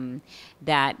recommended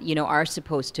that, you know, are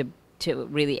supposed to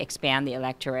really expand the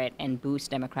electorate and boost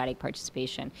democratic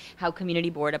participation. How community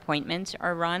board appointments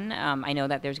are run, I know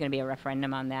that there's going to be a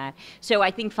referendum on that. So I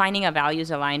think finding a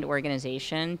values-aligned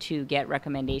organization to get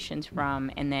recommendations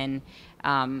from, and then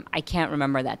I can't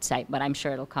remember that site, but I'm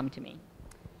sure it'll come to me.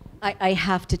 I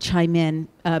have to chime in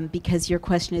because your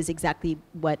question is exactly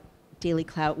what Daily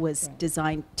Clout was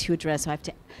designed to address. So I have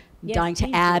to, dying to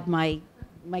add my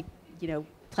you know,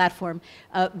 platform.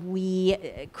 We're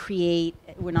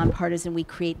nonpartisan, we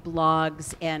create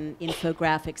blogs and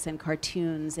infographics and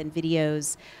cartoons and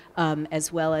videos,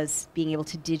 as well as being able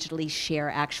to digitally share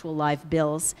actual live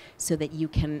bills so that you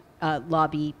can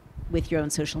lobby with your own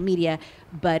social media.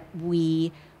 But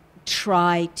we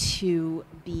try to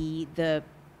be the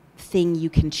thing you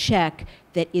can check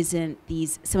that isn't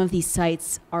some of these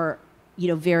sites are,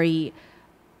 very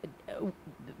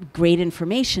great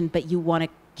information, but you want to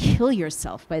kill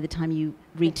yourself by the time you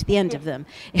reach the end of them.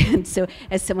 And so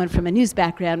as someone from a news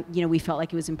background, we felt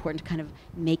like it was important to kind of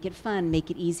make it fun, make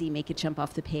it easy, make it jump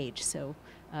off the page. So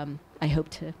I hope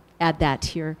to add that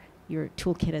to your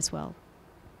toolkit as well.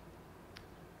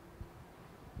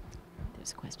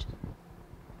 There's a question.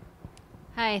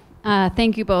 Hi,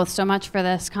 thank you both so much for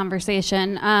this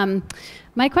conversation.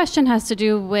 My question has to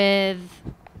do with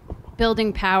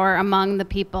building power among the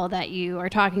people that you are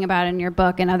talking about in your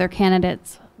book and other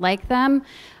candidates like them.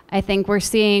 I think we're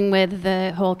seeing with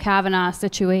the whole Kavanaugh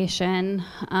situation,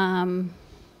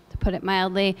 to put it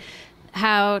mildly,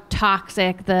 how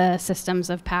toxic the systems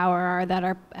of power are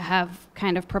that have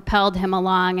kind of propelled him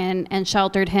along and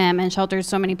sheltered him and sheltered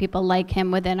so many people like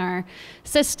him within our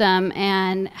system.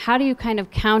 And how do you kind of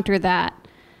counter that?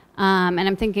 And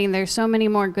I'm thinking there's so many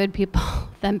more good people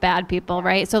than bad people,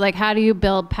 right? So like, how do you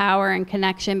build power and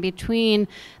connection between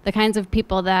the kinds of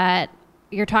people that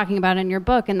you're talking about in your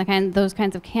book and those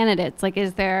kinds of candidates? Like, do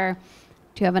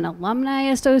you have an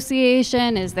alumni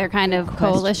association? Is there kind of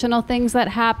coalitional things that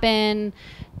happen?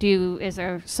 Is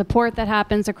there support that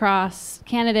happens across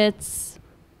candidates?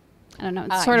 I don't know,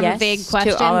 it's sort of a vague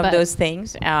question. To all of those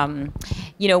things.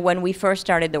 When we first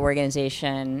started the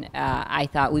organization, I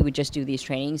thought we would just do these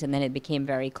trainings, and then it became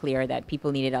very clear that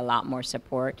people needed a lot more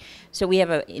support. So we have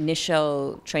an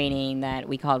initial training that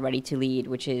we call Ready to Lead,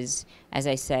 which is, as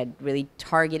I said, really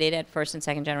targeted at first and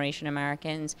second generation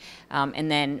Americans. And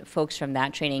then folks from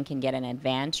that training can get an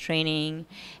advanced training.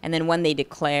 And then when they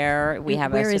declare, we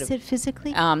have Where is it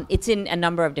physically? It's in a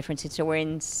number of different states. So we're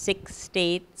in 6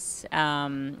 states,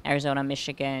 Arizona,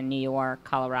 Michigan, New York,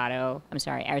 Colorado.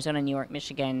 Arizona, New York,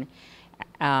 Michigan,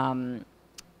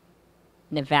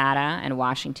 Nevada, and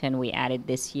Washington we added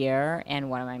this year. And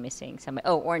what am I missing?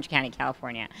 Orange County,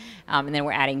 California. And then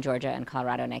we're adding Georgia and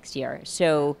Colorado next year.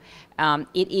 So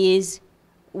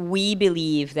we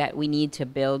believe that we need to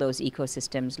build those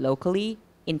ecosystems locally,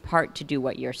 in part to do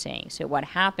what you're saying. So what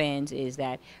happens is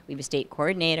that we have a state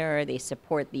coordinator, they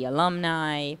support the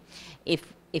alumni.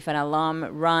 If an alum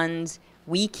runs,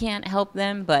 we can't help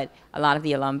them, but a lot of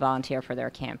the alum volunteer for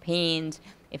their campaigns.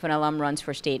 If an alum runs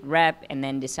for state rep and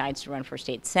then decides to run for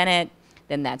state senate,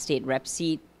 then that state rep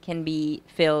seat can be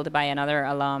filled by another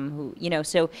alum who,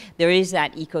 so there is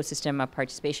that ecosystem of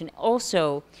participation.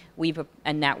 Also, we have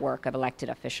a network of elected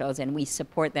officials, and we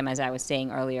support them, as I was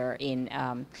saying earlier, in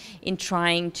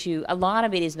trying to, a lot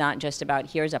of it is not just about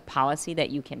here's a policy that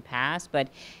you can pass, but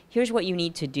here's what you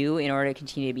need to do in order to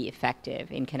continue to be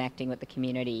effective in connecting with the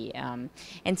community. And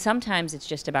sometimes it's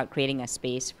just about creating a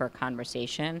space for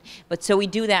conversation. But so we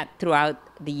do that throughout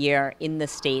the year in the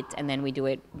states, and then we do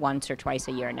it once or twice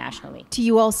a year nationally. Do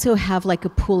you also have like a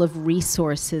pool of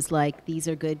resources, like these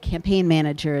are good campaign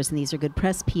managers and these are good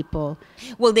press people?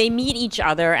 Well, they meet each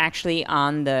other actually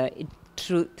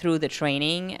through the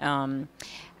training.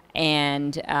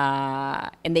 And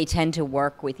they tend to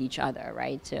work with each other,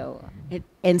 right? So,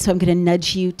 and so I'm going to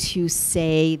nudge you to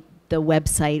say the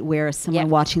website where someone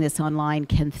watching this online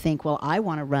can think, well, I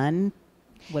want to run.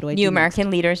 What do I do?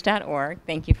 NewAmericanLeaders.org.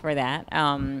 Thank you for that.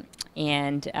 And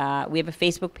we have a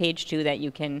Facebook page too that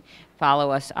you can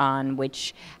follow us on,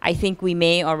 which I think we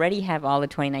may already have all the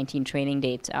 2019 training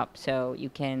dates up, so you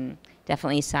can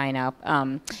definitely sign up.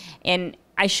 And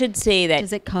I should say that,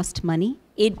 does it cost money?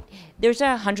 There's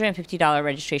a $150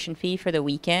 registration fee for the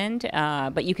weekend,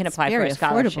 but you can apply for a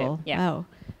scholarship. Affordable. Yeah. Wow.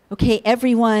 Okay,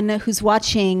 everyone who's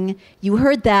watching, you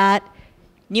heard that.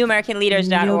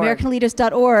 NewAmericanLeaders.org.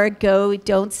 NewAmericanLeaders.org. Go.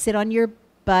 Don't sit on your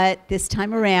butt this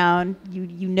time around. You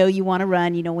know you want to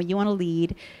run. You know when you want to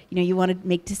lead. You know you want to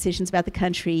make decisions about the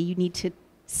country. You need to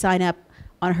sign up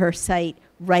on her site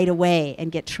right away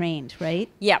and get trained, right?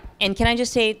 Yeah. And can I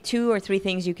just say 2 or 3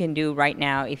 things you can do right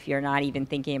now if you're not even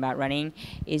thinking about running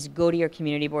is go to your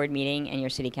community board meeting and your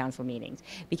city council meetings,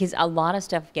 because a lot of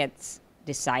stuff gets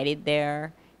decided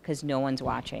there because no one's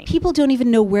watching. People don't even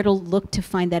know where to look to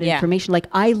find that information. Like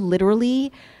I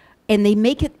literally, and they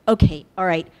make it, okay, all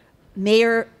right,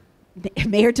 Mayor de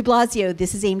Blasio,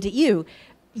 this is aimed at you.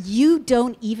 You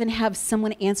don't even have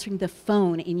someone answering the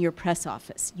phone in your press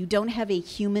office. You don't have a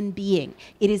human being.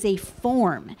 It is a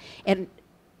form. And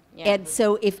And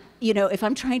so if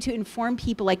I'm trying to inform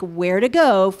people like where to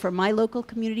go for my local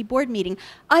community board meeting,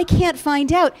 I can't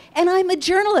find out, and I'm a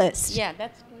journalist. Yeah,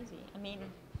 that's crazy. I mean,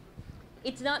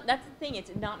 it's not, that's the thing,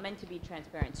 it's not meant to be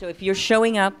transparent. So if you're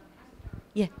showing up,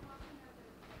 yeah.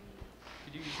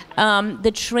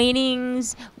 The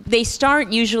trainings, they start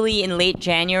usually in late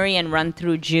January and run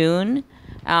through June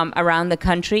around the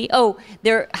country. Oh,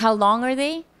 how long are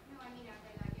they?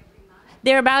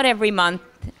 They're about every month,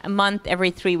 a month every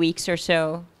 3 weeks or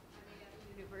so.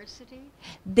 University?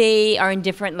 They are in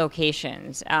different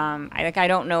locations. I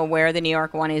don't know where the New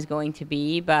York one is going to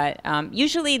be, but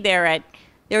usually they're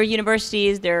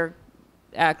universities, they're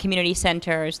community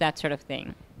centers, that sort of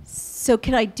thing. So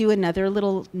could I do another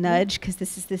little nudge? Because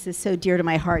this is so dear to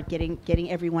my heart,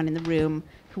 getting everyone in the room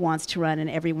who wants to run and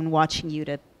everyone watching you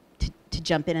to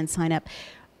jump in and sign up.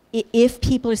 If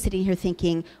people are sitting here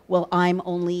thinking, well, I'm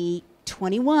only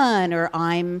 21 or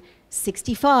I'm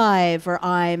 65 or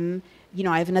I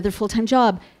have another full-time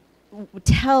job,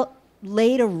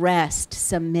 lay to rest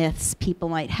some myths people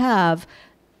might have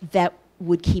that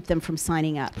would keep them from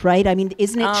signing up, right? I mean,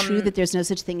 isn't it true that there's no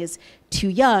such thing as too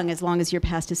young as long as you're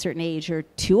past a certain age, or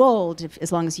too old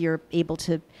as long as you're able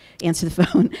to answer the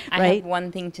phone, right? I have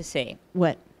one thing to say.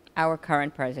 What? Our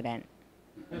current president.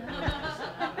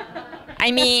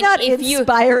 I mean, that's not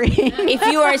inspiring. If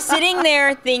you are sitting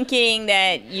there thinking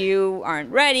that you aren't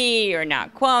ready, you're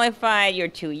not qualified, you're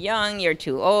too young, you're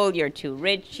too old, you're too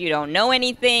rich, you don't know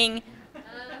anything.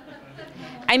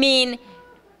 I mean,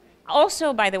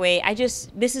 also, by the way,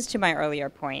 this is to my earlier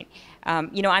point.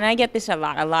 And I get this a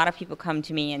lot. A lot of people come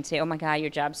to me and say, oh my God, your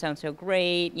job sounds so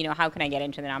great. How can I get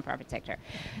into the nonprofit sector?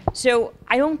 So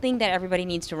I don't think that everybody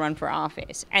needs to run for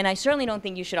office. And I certainly don't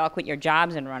think you should all quit your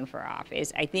jobs and run for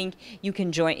office. I think you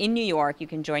can join, in New York, you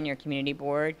can join your community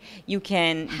board. You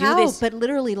can do this. But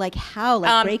literally, like how?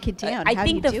 Like break it down. I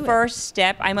think the first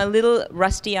step, I'm a little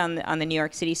rusty on the New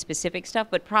York City specific stuff,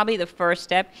 but probably the first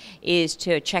step is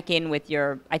to check in with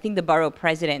I think the borough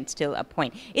president still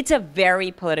appoint. It's a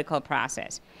very political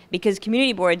process because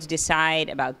community boards decide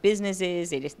about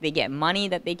businesses, they get money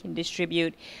that they can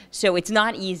distribute. So it's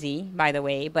not easy, by the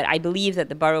way, but I believe that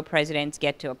the borough presidents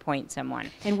get to appoint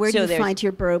someone. And where do you find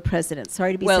your borough president?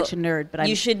 Sorry to be such a nerd, but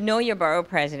you should know your borough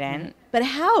president. But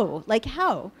how? Like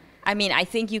how? I mean, I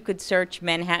think you could search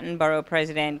Manhattan Borough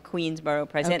President, Queens Borough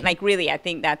President. Okay. Like, really, I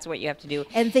think that's what you have to do.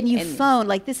 And then you phone.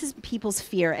 Like, this is people's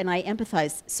fear, and I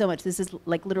empathize so much. This is,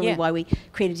 like, literally why we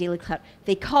created Daily Cloud.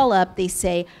 They call up. They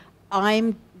say,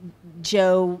 I'm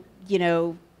Joe,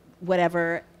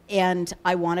 whatever, and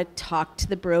I want to talk to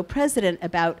the borough president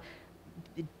about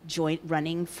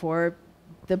running for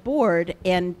the board,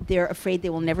 and they're afraid they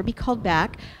will never be called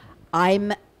back.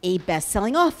 I'm a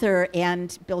best-selling author,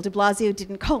 and Bill de Blasio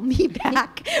didn't call me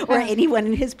back or anyone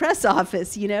in his press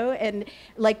office, and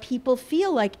like people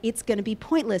feel like it's going to be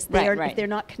pointless. If they're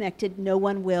not connected, no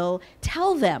one will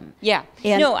tell them. Yeah,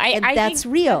 and I that's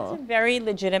think real. That's a very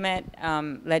legitimate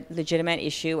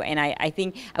issue, and I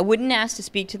think I wouldn't ask to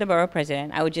speak to the borough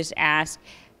president. I would just ask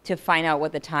to find out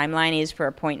what the timeline is for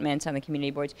appointments on the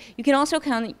community boards. You can also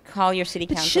call your city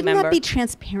council member. Shouldn't that be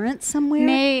transparent somewhere?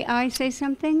 May I say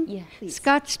something? Yeah, please.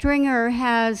 Scott Stringer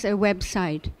has a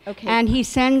website, and he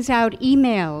sends out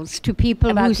emails to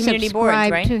people who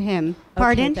subscribe to him.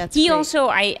 Pardon? Okay, he also,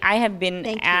 I have been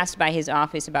asked by his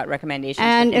office about recommendations.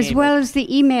 And as well as the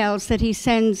emails that he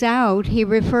sends out, he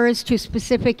refers to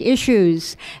specific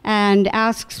issues and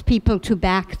asks people to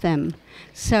back them.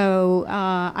 So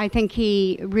I think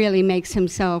he really makes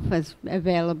himself as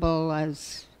available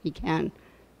as he can.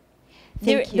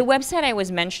 The website I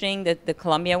was mentioning, the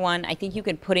Columbia one, I think you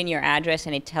can put in your address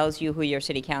and it tells you who your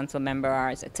city council member are,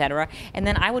 et cetera. And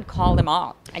then I would call them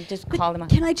all. I just call them all.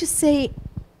 Can I just say,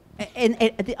 and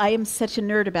I am such a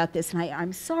nerd about this, and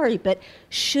I'm sorry, but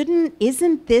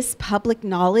isn't this public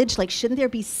knowledge? Like, shouldn't there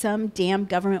be some damn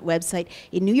government website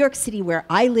in New York City where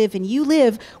I live and you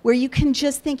live, where you can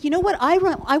just think, you know what, I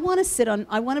want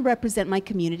to represent my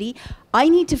community. I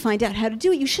need to find out how to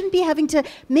do it. You shouldn't be having to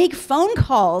make phone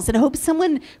calls and hope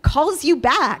someone calls you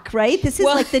back, right? This is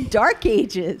like the dark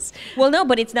ages. Well, no,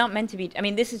 but it's not meant to be. I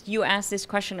mean, you asked this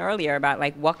question earlier about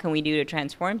like what can we do to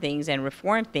transform things and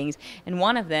reform things, and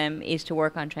one of them is to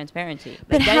work on transparency.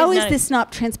 But how is this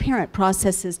not transparent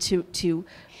processes to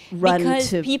run? Because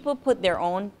people put their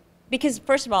own. Because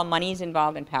first of all, money is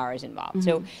involved and power is involved. Mm-hmm.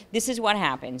 So this is what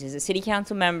happens: is a city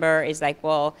council member is like,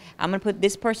 well, I'm going to put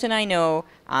this person I know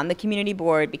on the community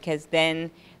board because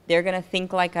then they're going to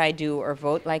think like I do, or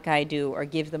vote like I do, or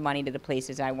give the money to the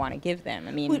places I want to give them.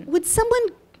 I mean, would someone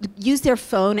use their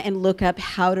phone and look up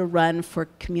how to run for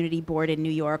community board in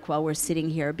New York while we're sitting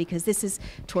here, because this is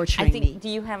torturing me. Do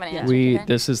you have an answer to that?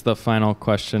 This is the final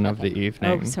question of the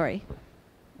evening. Oh, sorry.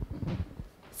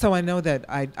 So I know that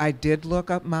I did look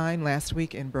up mine last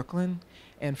week in Brooklyn,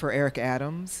 and for Eric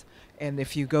Adams. And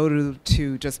if you go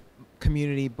to just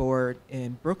community board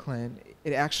in Brooklyn,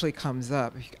 it actually comes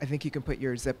up. I think you can put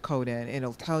your zip code in, and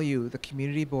it'll tell you the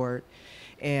community board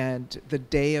and the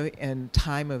day and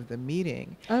time of the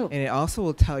meeting. Oh. And it also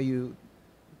will tell you,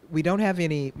 we don't have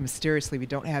any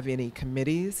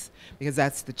committees, because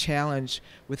that's the challenge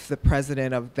with the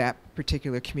president of that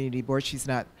particular community board. She's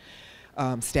not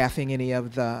staffing any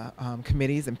of the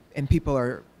committees, and people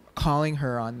are calling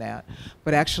her on that.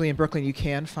 But actually in Brooklyn, you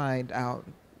can find out,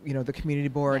 the community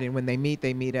board, and when they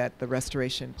meet at the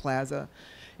Restoration Plaza.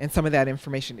 And some of that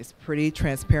information is pretty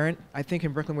transparent. I think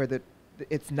in Brooklyn where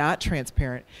it's not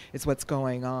transparent is what's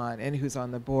going on and who's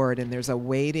on the board, and there's a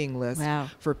waiting list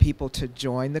for people to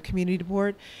join the community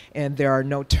board, and there are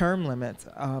no term limits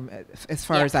as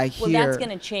far as I hear. Well, that's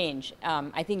going to change.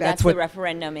 I think that's the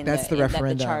referendum that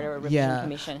the Charter Revision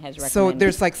Commission has recommended. So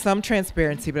there's like some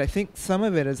transparency, but I think some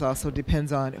of it is also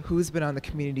depends on who's been on the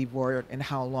community board and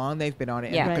how long they've been on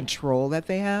it, and the control that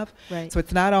they have. Right. So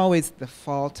it's not always the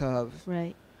fault of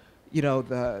the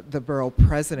borough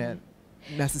president.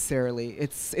 Necessarily,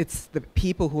 it's the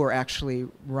people who are actually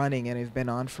running and have been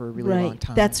on for a really long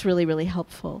time. That's really, really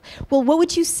helpful. Well, what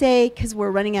would you say, because we're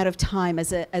running out of time,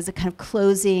 as a kind of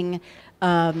closing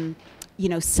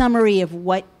summary of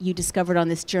what you discovered on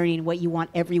this journey and what you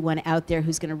want everyone out there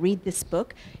who's going to read this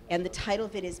book? And the title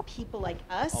of it is People Like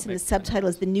Us, and the subtitle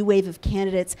is The New Wave of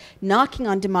Candidates Knocking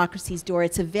on Democracy's Door.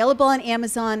 It's available on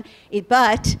Amazon,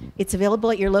 but it's available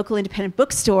at your local independent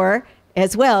bookstore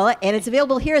as well, and it's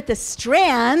available here at the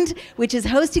Strand, which is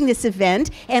hosting this event,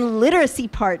 and Literacy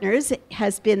Partners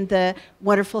has been the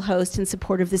wonderful host and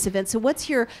supporter of this event. So what's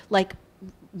your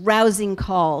rousing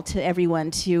call to everyone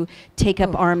to take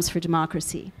up arms for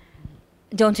democracy?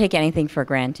 Don't take anything for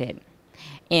granted,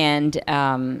 and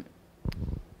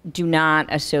do not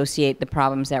associate the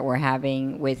problems that we're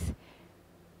having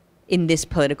in this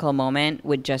political moment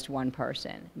with just one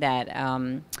person. That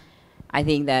I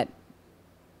think that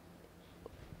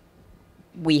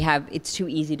it's too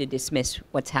easy to dismiss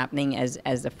what's happening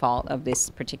as the fault of this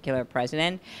particular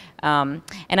president. And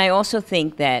I also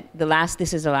think that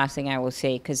this is the last thing I will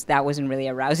say, because that wasn't really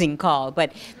a rousing call,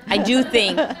 but I do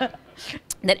think that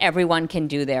everyone can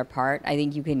do their part. I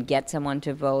think you can get someone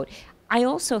to vote. I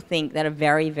also think that a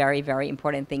very, very, very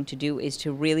important thing to do is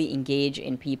to really engage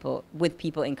with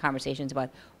people in conversations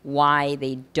about why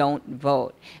they don't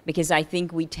vote. Because I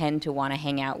think we tend to want to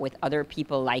hang out with other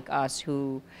people like us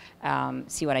who,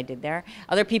 see what I did there?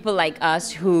 Other people like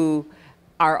us who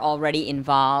are already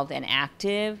involved and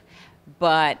active.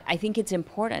 But I think it's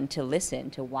important to listen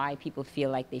to why people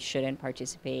feel like they shouldn't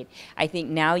participate. I think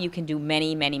now you can do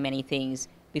many, many, many things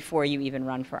before you even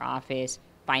run for office.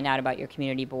 Find out about your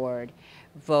community board,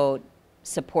 vote,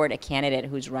 support a candidate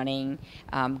who's running,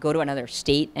 go to another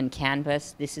state and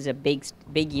canvass. This is a big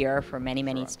year for many,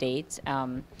 many states.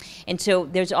 And so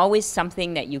there's always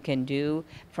something that you can do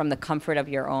from the comfort of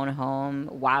your own home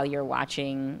while you're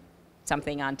watching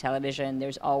something on television.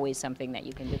 There's always something that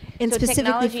you can do. And so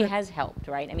technology has helped,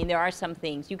 right? I mean, there are some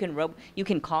things you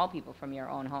can call people from your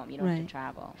own home. You don't have to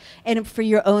travel. And for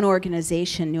your own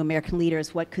organization, New American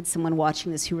Leaders, what could someone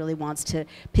watching this who really wants to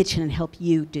pitch in and help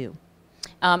you do?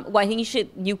 Well, I think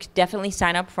you could definitely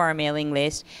sign up for our mailing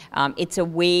list. It's a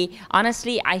way,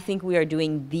 honestly, I think we are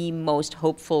doing the most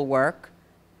hopeful work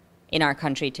in our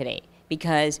country today.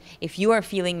 Because if you are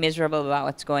feeling miserable about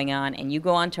what's going on and you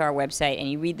go onto our website and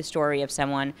you read the story of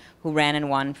someone who ran and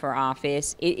won for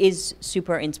office, it is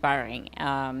super inspiring.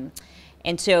 And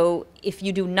so if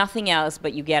you do nothing else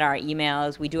but you get our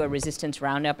emails, we do a resistance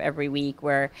roundup every week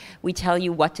where we tell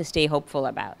you what to stay hopeful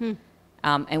about.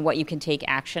 And what you can take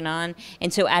action on.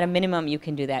 And so at a minimum, you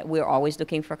can do that. We're always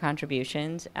looking for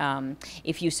contributions.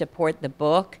 If you support the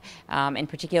book, and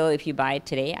particularly if you buy it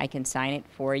today, I can sign it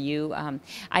for you.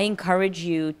 I encourage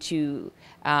you to,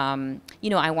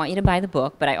 I want you to buy the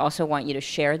book, but I also want you to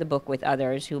share the book with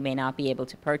others who may not be able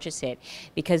to purchase it.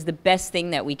 Because the best thing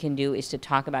that we can do is to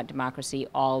talk about democracy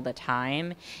all the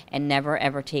time and never,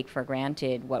 ever take for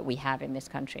granted what we have in this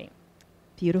country.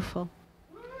 Beautiful.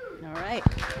 All right.